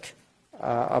risk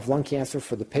of lung cancer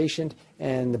for the patient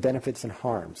and the benefits and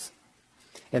harms.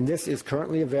 And this is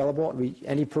currently available.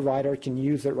 Any provider can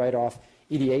use it right off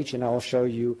EDH, and I'll show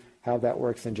you how that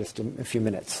works in just a few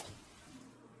minutes.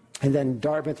 And then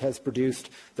Dartmouth has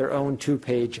produced their own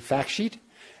 2-page fact sheet.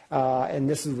 And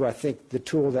this is, I think, the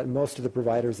tool that most of the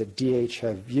providers at DH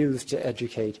have used to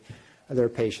educate their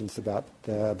patients about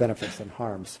the benefits and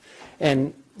harms.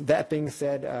 And that being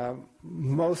said,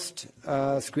 most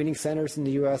screening centers in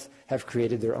the U.S. have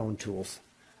created their own tools.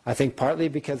 I think partly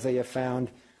because they have found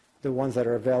the ones that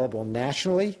are available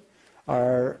nationally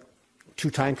are too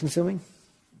time-consuming,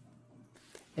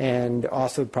 and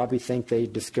also probably think they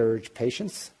discourage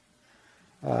patients.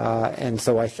 And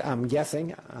so I'm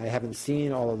guessing, I haven't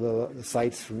seen all of the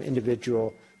sites from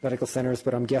individual medical centers,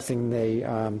 but I'm guessing they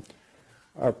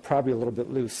are probably a little bit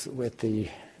loose with the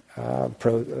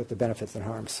benefits and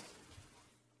harms.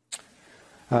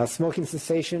 Smoking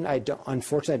cessation,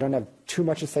 unfortunately, I don't have too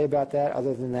much to say about that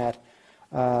other than that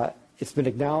it's been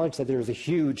acknowledged that there is a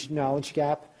huge knowledge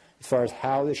gap as far as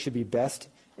how this should be best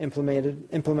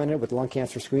implemented with lung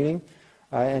cancer screening.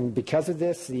 And because of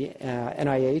this, the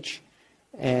NIH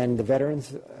and the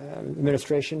Veterans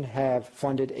Administration have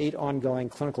funded 8 ongoing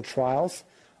clinical trials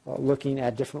looking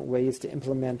at different ways to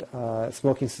implement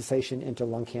smoking cessation into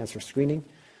lung cancer screening.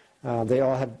 They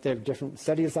have different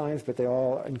study designs, but they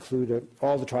all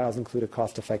the trials include a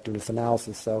cost-effectiveness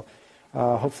analysis. So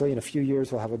hopefully in a few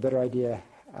years we'll have a better idea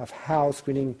of how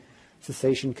screening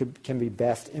cessation can be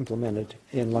best implemented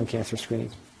in lung cancer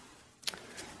screening.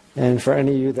 And for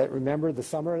any of you that remember the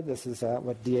summer, this is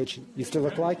what DH used to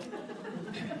look like.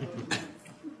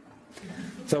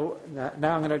 So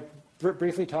now I'm going to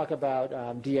briefly talk about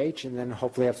DH and then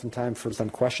hopefully have some time for some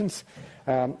questions.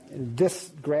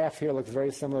 This graph here looks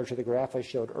very similar to the graph I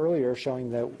showed earlier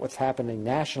showing what's happening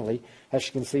nationally. As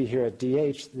you can see here at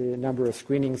DH, the number of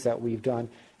screenings that we've done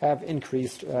have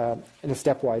increased in a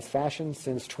stepwise fashion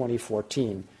since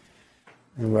 2014.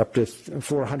 And we're up to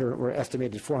 400, we're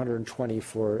estimated 420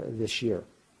 for this year.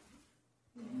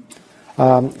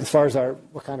 As far as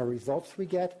what kind of results we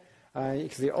get,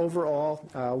 because the overall,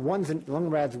 lung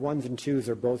RADS 1s and 2s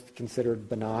are both considered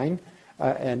benign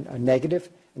and negative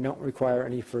and don't require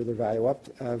any further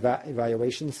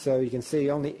evaluations. So you can see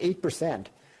only 8%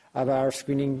 of our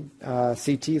screening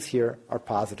CTs here are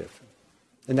positive.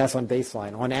 And that's on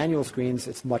baseline. On annual screens,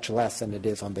 it's much less than it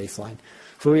is on baseline.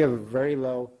 So we have a very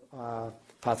low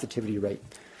positivity rate.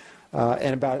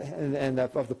 And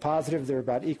of the positive, they're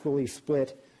about equally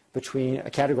split between a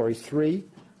category 3,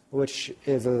 which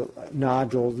is a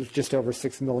nodule just over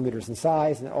 6 millimeters in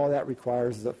size, and all that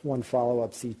requires is one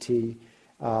follow-up CT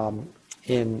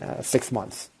in 6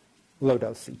 months,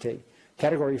 low-dose CT.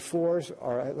 Category 4s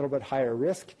are a little bit higher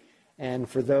risk, and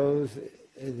for those,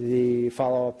 the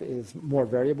follow-up is more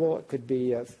variable. It could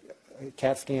be a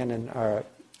CAT scan and a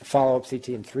follow-up CT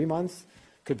in 3 months.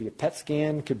 Could be a PET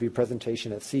scan. Could be a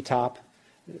presentation at CTOP.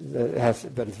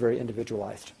 But it's very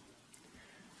individualized.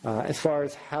 As far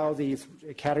as how these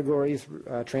categories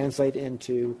translate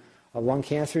into lung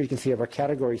cancer, you can see of our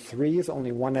category 3s,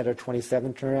 only 1 out of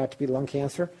 27 turn out to be lung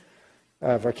cancer.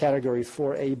 Of our categories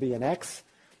 4, A, B, and X,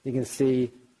 you can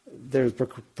see there's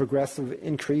progressive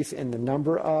increase in the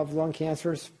number of lung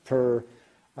cancers per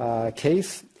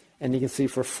case. And you can see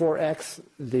for 4X,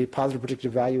 the positive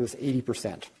predictive value is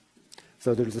 80%.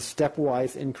 So there's a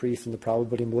stepwise increase in the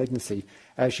probability of malignancy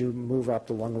as you move up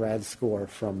the lung RADS score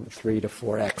from 3 to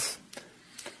 4X.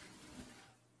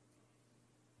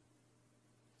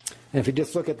 And if you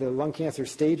just look at the lung cancer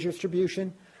stage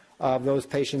distribution of those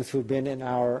patients who've been in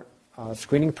our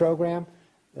screening program,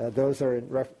 those are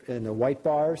in the white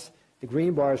bars. The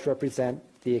green bars represent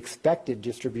the expected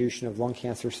distribution of lung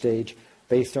cancer stage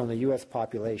based on the U.S.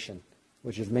 population,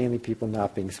 which is mainly people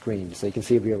not being screened. So you can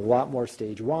see we have a lot more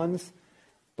stage 1s,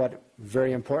 but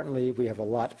very importantly, we have a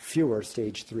lot fewer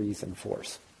stage 3s and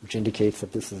 4s, which indicates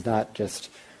that this is not just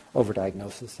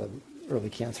overdiagnosis of early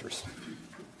cancers.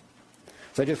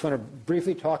 So I just want to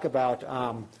briefly talk about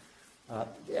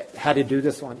how to do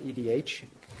this on EDH,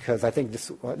 because I think this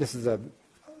is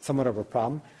somewhat of a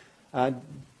problem.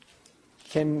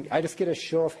 Can I just get a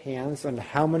show of hands on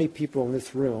how many people in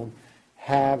this room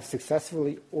have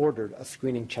successfully ordered a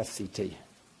screening chest CT?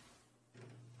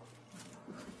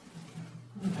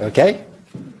 Okay?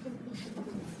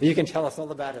 You can tell us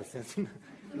all about it since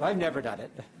I've never done it.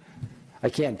 I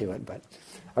can't do it, but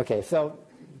okay, so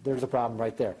there's a problem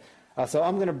right there. So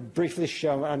I'm going to briefly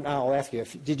show, and I'll ask you,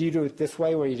 did you do it this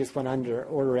way where you just went under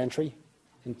order entry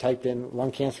and typed in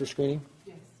lung cancer screening?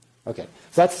 Yes. Okay,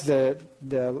 so that's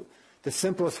the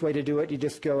simplest way to do it. You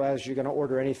just go as you're going to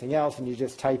order anything else, and you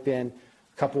just type in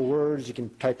a couple words. You can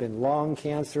type in lung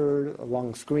cancer,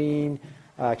 lung screen,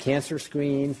 cancer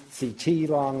screen, CT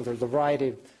lung. There's a variety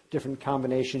of different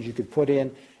combinations you could put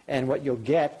in. And what you'll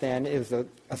get then is a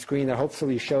screen that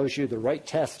hopefully shows you the right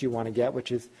test you want to get,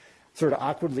 which is sort of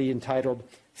awkwardly entitled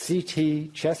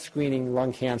CT chest screening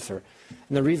lung cancer.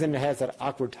 And the reason it has that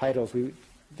awkward title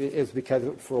is because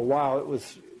for a while it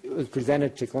was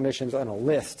presented to clinicians on a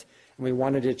list, and we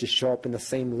wanted it to show up in the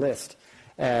same list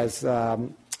as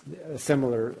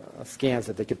similar scans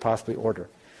that they could possibly order.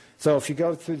 So if you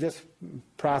go through this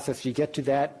process, you get to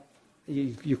that,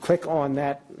 you click on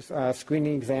that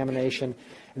screening examination,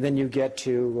 and then you get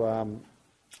to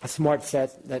a smart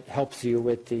set that helps you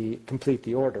with complete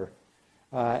the order.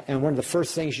 And one of the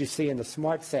first things you see in the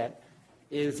smart set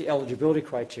is the eligibility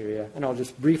criteria, and I'll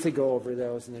just briefly go over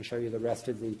those and then show you the rest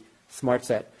of the SMART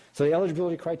set. So the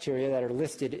eligibility criteria that are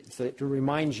listed so to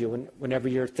remind you whenever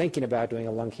you're thinking about doing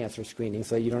a lung cancer screening,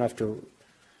 so you don't have to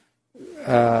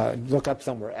look up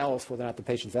somewhere else whether or not the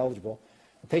patient's eligible.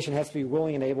 The patient has to be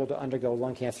willing and able to undergo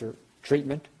lung cancer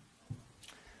treatment.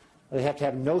 They have to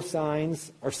have no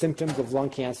signs or symptoms of lung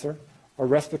cancer or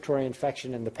respiratory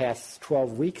infection in the past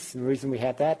 12 weeks. And the reason we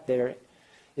had that there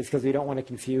is because we don't want to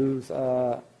confuse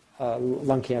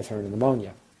lung cancer and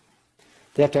pneumonia.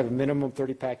 They have to have a minimum of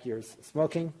 30 years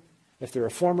smoking. If they're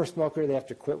a former smoker, they have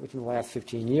to quit within the last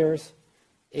 15 years.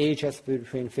 Age has to be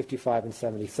between 55 and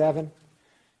 77. And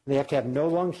they have to have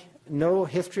no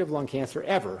history of lung cancer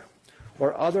ever,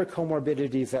 or other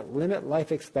comorbidities that limit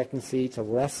life expectancy to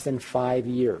less than 5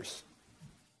 years.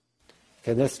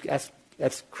 Okay,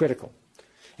 that's critical.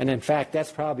 And in fact,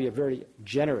 that's probably a very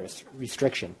generous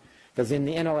restriction, because in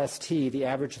the NLST, the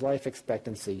average life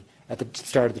expectancy at the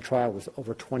start of the trial was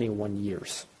over 21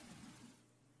 years.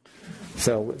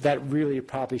 So that really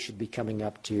probably should be coming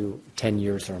up to 10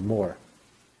 years or more.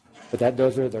 But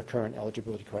those are the current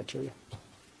eligibility criteria.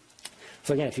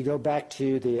 So again, if you go back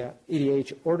to the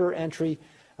EDH order entry,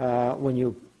 when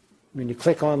you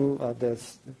click on the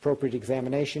appropriate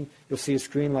examination, you'll see a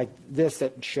screen like this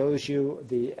that shows you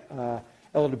the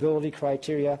eligibility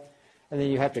criteria, and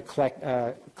then you have to click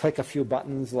a few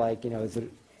buttons like, is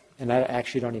it, and I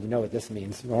actually don't even know what this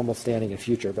means, normal, standing, and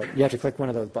future, but you have to click one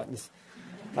of those buttons.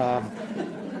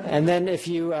 And then if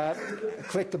you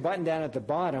click the button down at the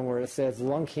bottom where it says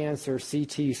lung cancer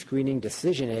CT screening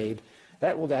decision aid,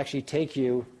 that will actually take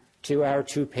you to our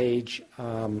 2-page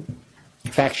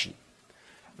fact sheet.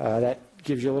 That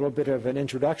gives you a little bit of an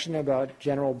introduction about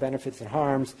general benefits and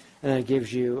harms, and then it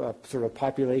gives you a sort of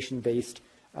population-based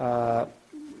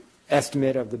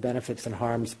estimate of the benefits and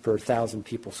harms per 1,000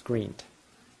 people screened.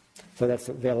 So that's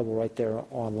available right there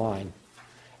online.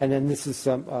 And then this is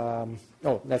some,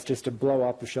 that's just a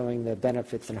blow-up showing the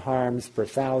benefits and harms per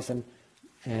 1,000.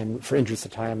 And for interest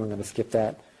of time, I'm going to skip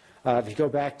that. If you go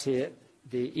back to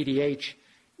the EDH,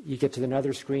 you get to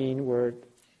another screen where it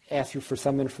asks you for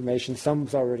some information.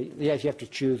 Some's already, you have to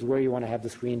choose where you want to have the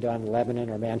screen done, Lebanon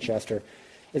or Manchester.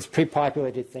 It's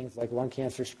pre-populated things like lung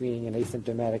cancer screening and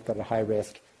asymptomatic but at high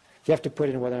risk. You have to put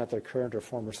in whether or not they're current or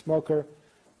former smoker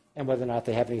and whether or not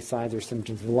they have any signs or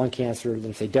symptoms of lung cancer. And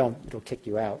if they don't, it'll kick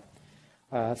you out.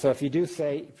 So if you do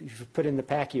say, if you put in the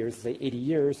PAC years, say 80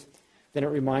 years, then it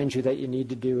reminds you that you need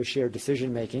to do a shared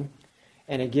decision making.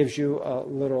 And it gives you a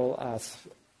little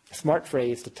smart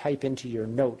phrase to type into your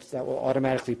notes that will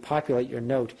automatically populate your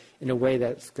note in a way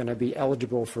that's going to be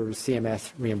eligible for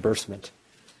CMS reimbursement.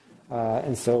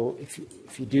 And so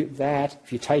if you do that,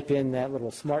 if you type in that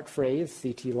little smart phrase,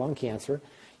 CT lung cancer,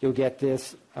 you'll get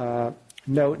this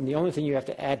note. And the only thing you have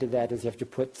to add to that is you have to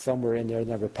put somewhere in there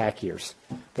the number of PAC years.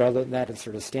 But other than that, it's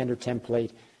sort of standard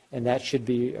template, and that should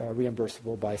be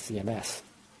reimbursable by CMS.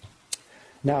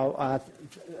 Now,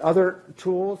 other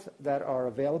tools that are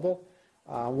available,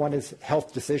 one is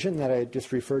Health Decision that I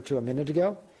just referred to a minute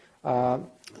ago.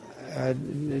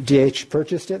 DH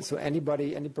purchased it, so any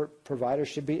provider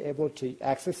should be able to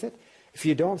access it. If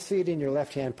you don't see it in your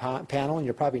left-hand panel, and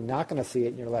you're probably not going to see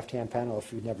it in your left-hand panel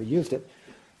if you've never used it,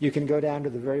 you can go down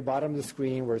to the very bottom of the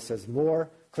screen where it says More,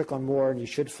 click on More, and you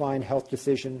should find Health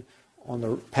Decision on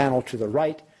the panel to the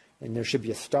right, and there should be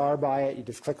a star by it. You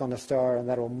just click on the star, and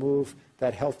that will move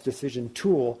that Health Decision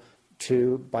tool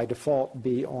to, by default,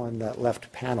 be on that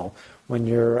left panel when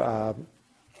you're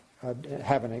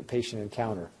having a patient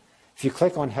encounter. If you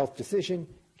click on Health Decision,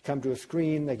 you come to a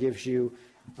screen that gives you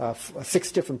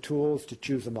 6 different tools to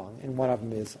choose among, and one of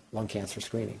them is lung cancer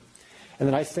screening. And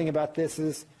the nice thing about this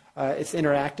is it's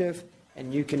interactive,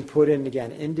 and you can put in,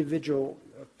 again, individual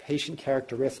patient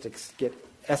characteristics, get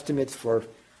estimates for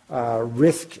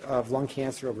risk of lung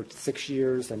cancer over 6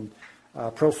 years, and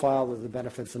profile of the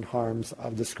benefits and harms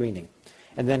of the screening.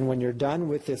 And then when you're done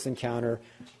with this encounter,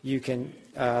 you can,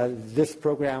 this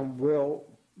program will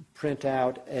print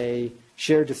out a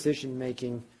shared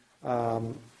decision-making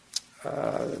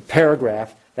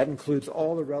paragraph that includes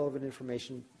all the relevant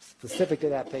information specific to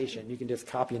that patient. You can just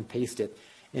copy and paste it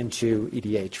into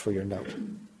EDH for your note.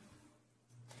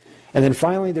 And then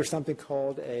finally, there's something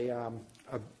called a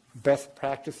best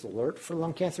practice alert for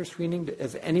lung cancer screening.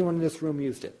 Has anyone in this room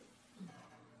used it?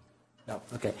 No,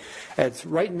 okay. It's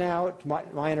right now,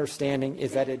 my understanding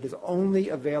is that it is only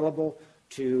available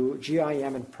to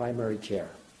GIM and primary care.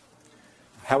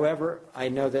 However, I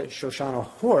know that Shoshana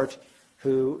Hort,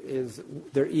 who is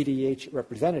their EDH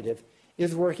representative,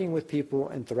 is working with people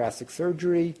in thoracic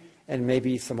surgery and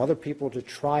maybe some other people to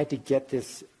try to get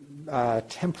this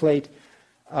template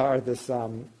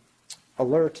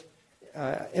alert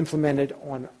implemented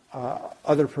on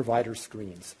other provider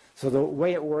screens. So the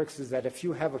way it works is that if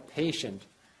you have a patient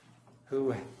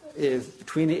who is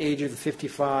between the ages of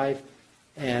 55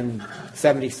 and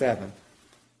 77,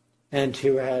 and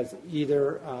who has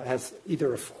either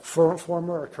a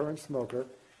former or current smoker,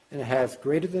 and has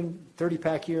greater than 30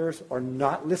 pack years or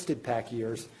not listed pack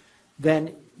years,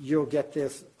 then you'll get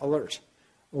this alert.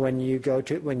 When you go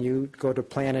to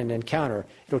plan an encounter,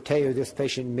 it'll tell you this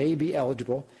patient may be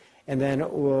eligible, and then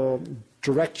it will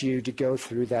direct you to go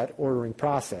through that ordering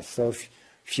process. So if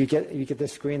you get the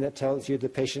screen that tells you the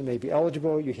patient may be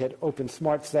eligible, you hit Open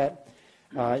Smart Set,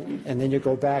 and then you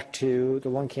go back to the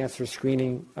lung cancer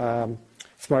screening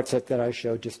Smart Set that I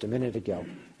showed just a minute ago,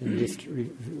 and just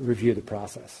review the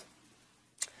process.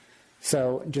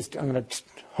 So I'm going to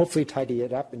hopefully tidy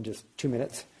it up in just 2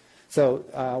 minutes. So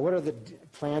what are the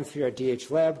plans here at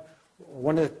DH Lab?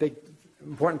 One of the big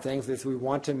important things is we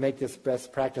want to make this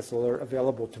best practice alert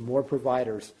available to more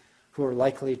providers who are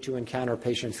likely to encounter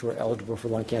patients who are eligible for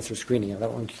lung cancer screening. And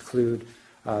that will include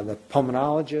the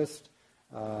pulmonologist,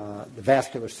 the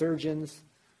vascular surgeons,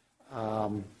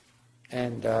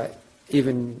 and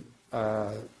even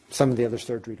some of the other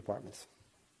surgery departments.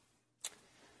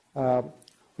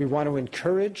 We want to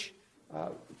encourage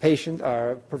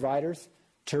providers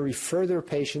to refer their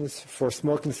patients for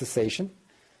smoking cessation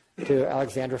to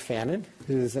Alexandra Fannin,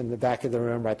 who's in the back of the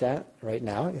room right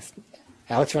now.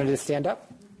 Alex, you want to just stand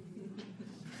up?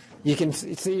 You can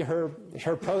see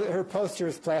her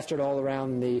posters plastered all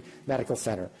around the medical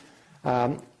center.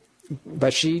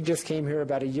 But she just came here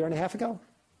about 1.5 years ago.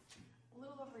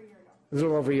 A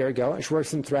little over a year ago. She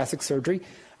works in thoracic surgery.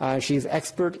 She's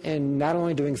expert in not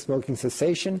only doing smoking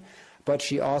cessation, but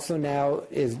she also now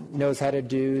knows how to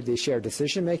do the shared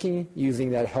decision making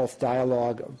using that health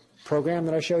dialogue program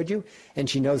that I showed you, and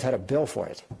she knows how to bill for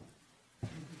it.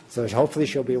 So hopefully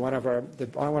she'll be one of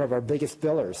our biggest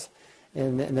billers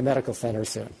in the medical center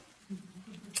soon.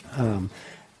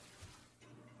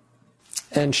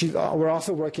 And we're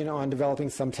also working on developing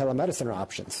some telemedicine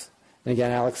options. And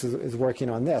again, Alex is working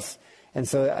on this. And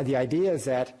so the idea is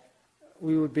that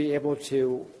we would be able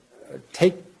to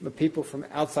take the people from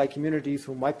outside communities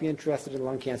who might be interested in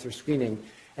lung cancer screening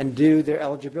and do their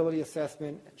eligibility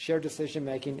assessment, shared decision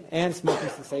making, and smoking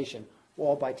cessation,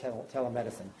 all by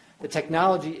telemedicine. The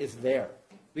technology is there.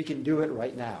 We can do it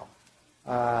right now.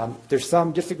 There's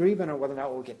some disagreement on whether or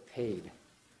not we'll get paid.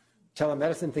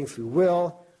 Telemedicine thinks we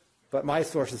will, but my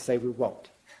sources say we won't.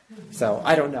 So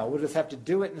I don't know. We'll just have to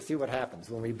do it and see what happens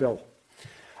when we bill.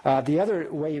 The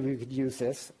other way we could use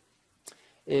this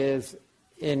is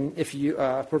if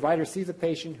a provider sees a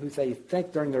patient who they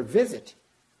think during their visit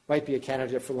might be a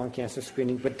candidate for lung cancer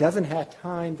screening, but doesn't have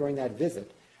time during that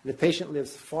visit, and the patient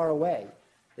lives far away,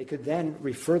 they could then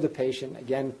refer the patient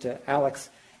again to Alex,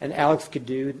 and Alex could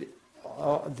do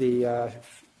the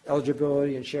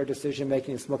eligibility and shared decision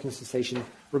making and smoking cessation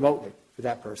remotely for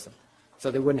that person,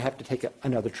 so they wouldn't have to take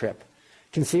another trip.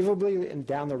 Conceivably,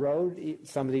 down the road,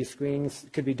 some of these screenings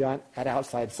could be done at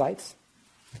outside sites,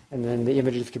 and then the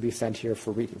images could be sent here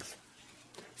for readings.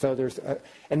 So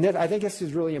I think this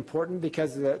is really important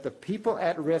because the people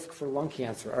at risk for lung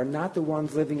cancer are not the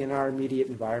ones living in our immediate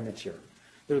environment here.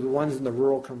 They're the ones in the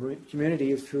rural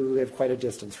communities who live quite a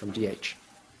distance from DH.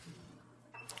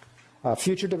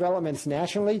 Future developments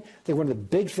nationally, I think one of the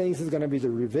big things is going to be the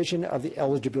revision of the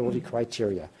eligibility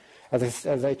criteria.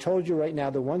 As I told you right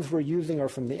now, the ones we're using are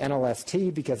from the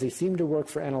NLST because they seem to work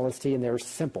for NLST and they're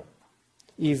simple,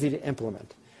 easy to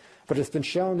implement. But it's been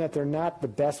shown that they're not the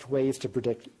best ways to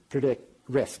predict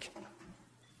risk.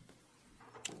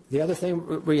 The other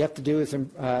thing we have to do is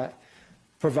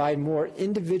provide more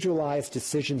individualized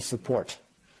decision support.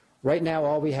 Right now,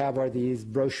 all we have are these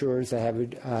brochures that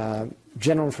have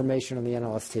general information on the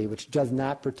NLST, which does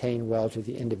not pertain well to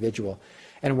the individual.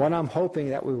 And what I'm hoping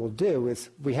that we will do is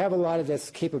we have a lot of this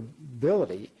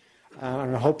capability, and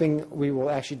I'm hoping we will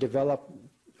actually develop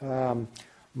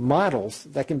models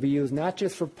that can be used not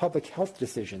just for public health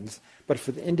decisions, but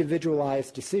for the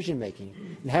individualized decision making,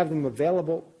 and have them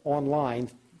available online,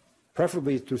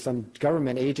 preferably through some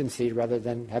government agency rather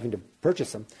than having to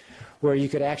purchase them, where you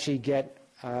could actually get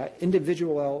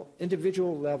individual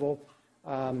level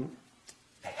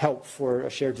help for a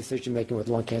shared decision making with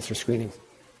lung cancer screening.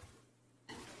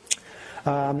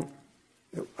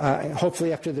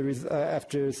 Hopefully, after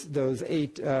those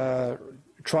 8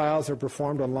 trials are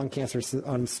performed on lung cancer,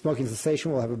 on smoking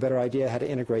cessation, we'll have a better idea how to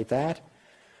integrate that.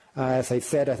 As I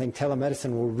said, I think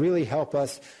telemedicine will really help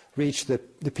us reach the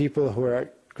people who are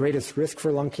at greatest risk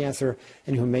for lung cancer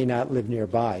and who may not live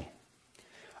nearby.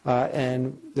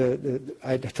 And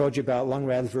I told you about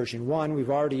LungRADS version 1. We've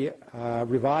already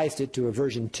revised it to a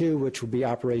version 2, which will be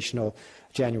operational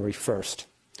January 1st.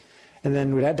 And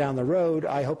then with that down the road,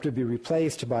 I hope to be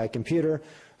replaced by a computer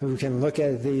who can look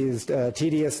at these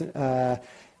tedious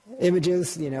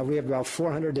images. You know, we have about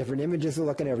 400 different images to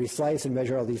look at every slice and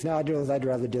measure all these nodules. I'd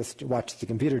rather just watch the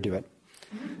computer do it.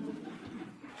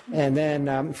 And then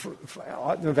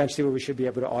eventually we should be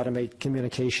able to automate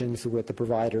communications with the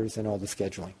providers and all the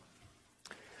scheduling.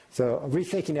 So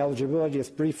rethinking eligibility,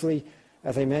 just briefly,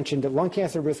 as I mentioned, the lung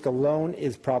cancer risk alone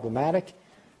is problematic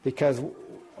because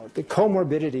the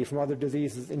comorbidity from other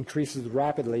diseases increases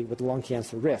rapidly with lung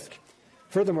cancer risk.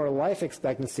 Furthermore, life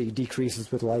expectancy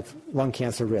decreases with lung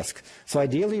cancer risk. So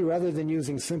ideally, rather than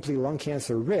using simply lung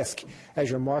cancer risk as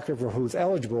your marker for who's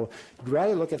eligible, you'd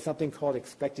rather look at something called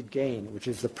expected gain, which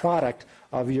is the product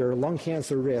of your lung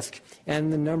cancer risk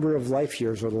and the number of life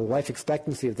years or the life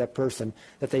expectancy of that person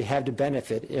that they have to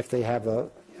benefit if they have a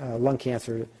lung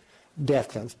cancer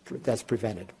death that's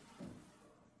prevented.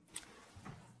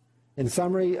 In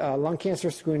summary, lung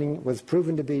cancer screening was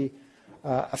proven to be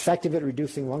effective at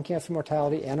reducing lung cancer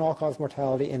mortality and all-cause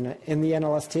mortality in the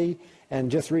NLST,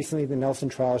 and just recently the Nelson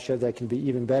trial showed that it can be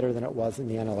even better than it was in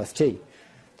the NLST.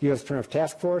 The U.S. Preventive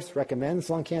Task Force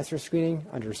recommends lung cancer screening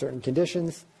under certain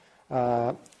conditions.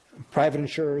 Private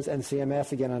insurers and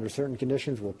CMS, again, under certain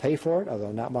conditions, will pay for it,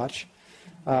 although not much.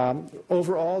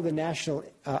 Overall, the national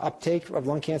uptake of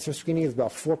lung cancer screening is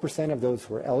about 4% of those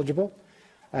who are eligible,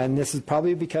 and this is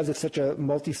probably because it's such a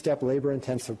multi-step,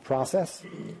 labor-intensive process.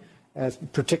 As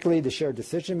particularly the shared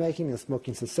decision-making and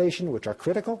smoking cessation, which are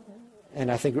critical,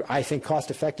 and I think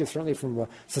cost-effective, certainly from a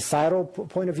societal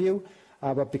point of view,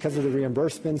 but because of the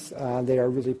reimbursements, they are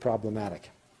really problematic.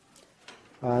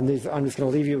 I'm just going to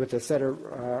leave you with a set of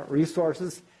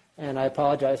resources, and I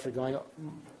apologize for going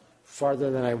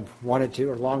farther than I wanted to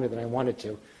or longer than I wanted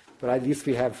to, but at least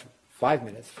we have 5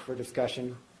 minutes for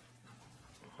discussion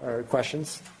or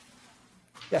questions.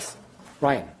 Yes,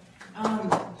 Ryan.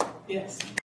 Yes.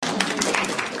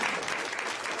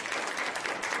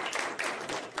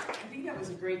 That was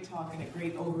a great talk and a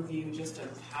great overview just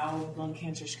of how lung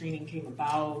cancer screening came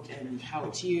about and how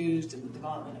it's used and the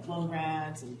development of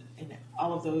LungRADS and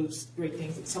all of those great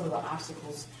things and some of the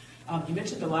obstacles. You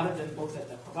mentioned a lot of them both at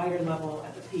the provider level,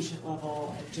 at the patient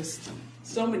level, and just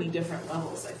so many different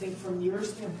levels. I think from your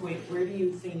standpoint, where do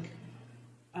you think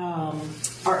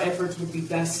our efforts would be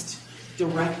best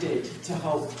directed to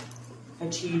help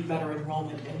achieve better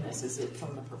enrollment in this? Is it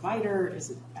from the provider?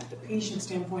 Is it at the patient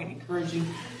standpoint, encouraging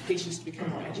patients to become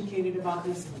more educated about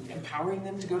this and empowering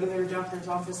them to go to their doctor's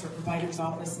office or provider's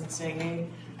office and say, hey,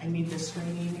 I need this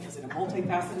screening? Is it a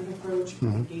multifaceted approach,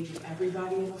 engaging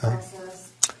everybody in the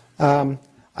process?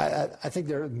 I think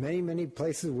there are many, many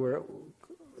places where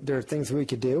there are things we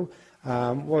could do.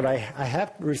 What I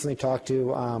have recently talked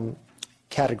to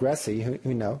Kat Agressi,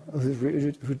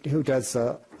 who does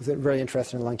is very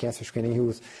interested in lung cancer screening, who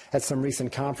was at some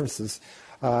recent conferences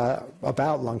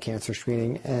about lung cancer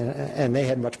screening, and they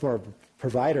had much more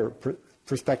provider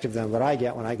perspective than what I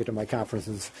get when I go to my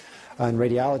conferences on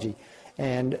radiology.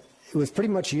 And it was pretty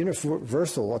much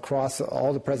universal across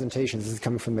all the presentations. This is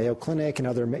coming from Mayo Clinic and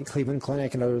other Cleveland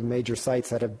Clinic and other major sites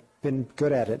that have been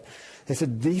good at it. They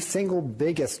said the single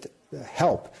biggest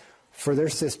help for their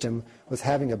system was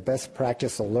having a best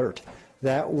practice alert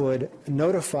that would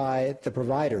notify the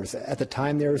providers at the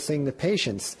time they were seeing the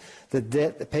patients that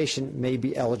the patient may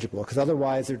be eligible, because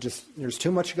otherwise there's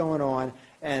too much going on,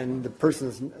 and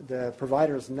the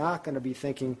provider is not going to be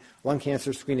thinking lung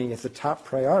cancer screening is the top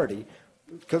priority,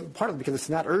 partly because it's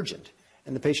not urgent,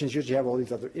 and the patients usually have all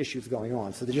these other issues going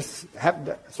on. So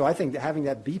so I think that having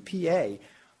that BPA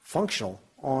functional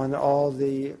on all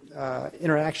the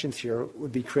interactions here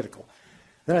would be critical.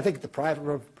 Then I think the private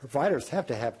providers have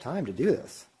to have time to do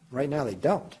this. Right now they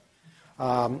don't.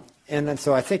 And then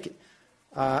so I think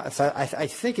I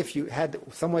think if you had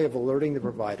some way of alerting the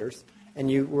providers and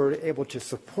you were able to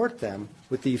support them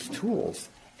with these tools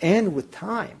and with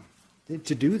time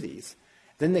to do these,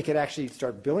 then they could actually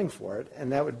start billing for it,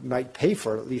 and that might pay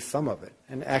for at least some of it.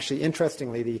 And actually,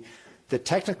 interestingly, the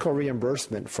technical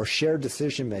reimbursement for shared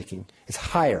decision-making is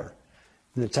higher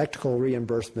than the technical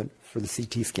reimbursement for the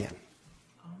CT scan.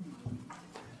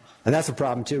 And that's a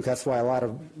problem, too, because that's why a lot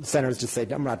of centers just say,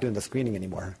 I'm not doing the screening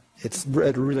anymore. It's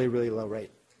at a really, really low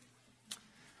rate.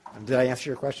 Did I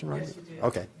answer your question, Ryan? Yes, you did.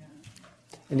 Okay.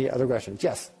 Yeah. Any other questions?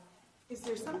 Yes. Is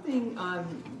there something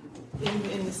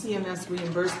in the CMS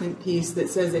reimbursement piece that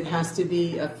says it has to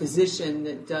be a physician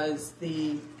that does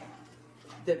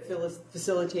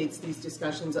facilitates these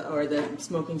discussions, or the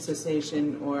smoking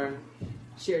cessation or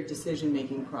shared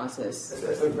decision-making process?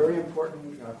 It's a very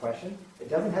important question. It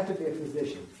doesn't have to be a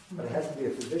physician, but it has to be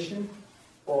a physician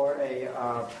or a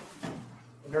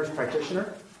nurse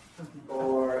practitioner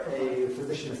or a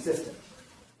physician assistant.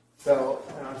 So,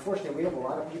 unfortunately, we have a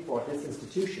lot of people at this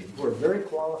institution who are very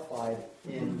qualified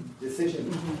in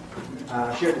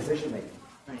shared decision-making.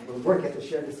 We work at the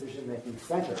Shared Decision-Making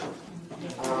Center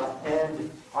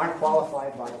and aren't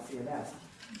qualified by CMS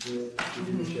to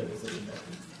do the shared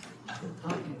decision-making.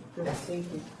 Okay, good.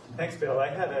 Thank you. Thanks, Bill. I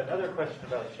had another question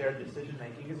about shared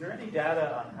decision-making. Is there any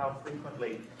data on how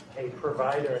frequently a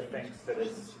provider thinks that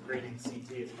a screening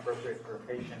CT is appropriate for a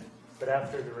patient, but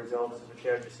after the results of a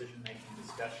shared decision-making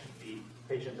discussion, the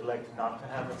patient elected not to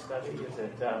have a study? Is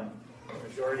it the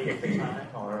majority of the time?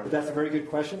 Or? That's a very good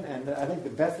question, and I think the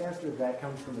best answer to that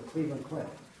comes from the Cleveland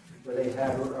Clinic, where they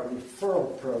have a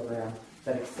referral program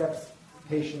that accepts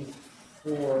patients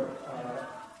for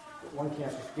lung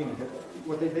cancer screening.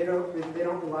 They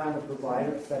don't rely on the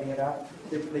provider setting it up.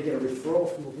 They get a referral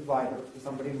from the provider,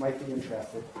 somebody who might be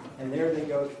interested, and there they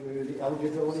go through the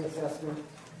eligibility assessment,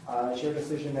 shared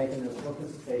decision-making, and full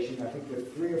consultation. I think there are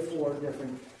 3 or 4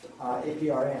 different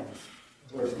APRNs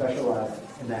who are specialized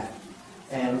in that.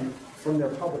 And from their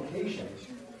publications,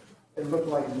 it looked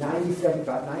like about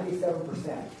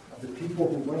 97% of the people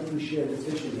who went through shared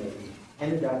decision-making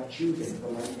ended up choosing the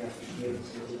lung cancer screening.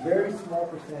 It was a very small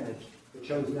percentage that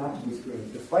chose not to be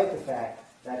screened, despite the fact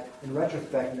that, in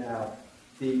retrospect now,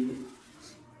 the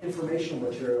informational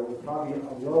material was probably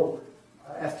a low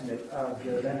estimate of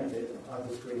the benefit of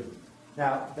the screening.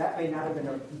 Now, that may not have been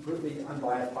a completely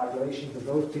unbiased population, because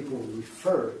those people were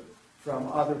referred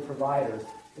from other providers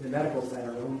in the medical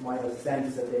center who might have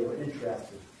sensed that they were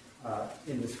interested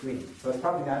in the screening. So it's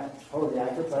probably not totally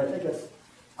accurate, but I think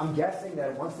I'm guessing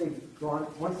that once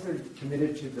they're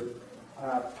committed to the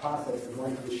process of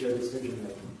going through the shared decision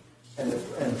making,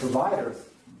 and providers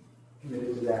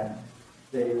committed to that,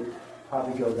 they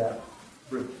probably go that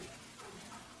route.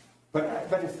 But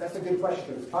that's a good question,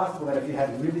 because it's possible that if you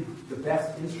had really the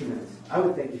best instruments, I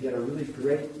would think you get a really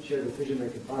great shared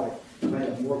decision-making product, you might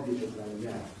have more people than you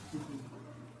have.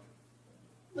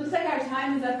 Looks like our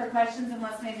time is up for questions,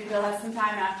 unless maybe Bill has some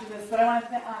time after this. But I want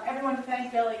to everyone to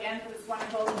thank Bill again for this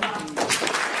wonderful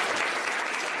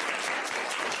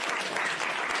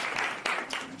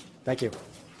Thank you.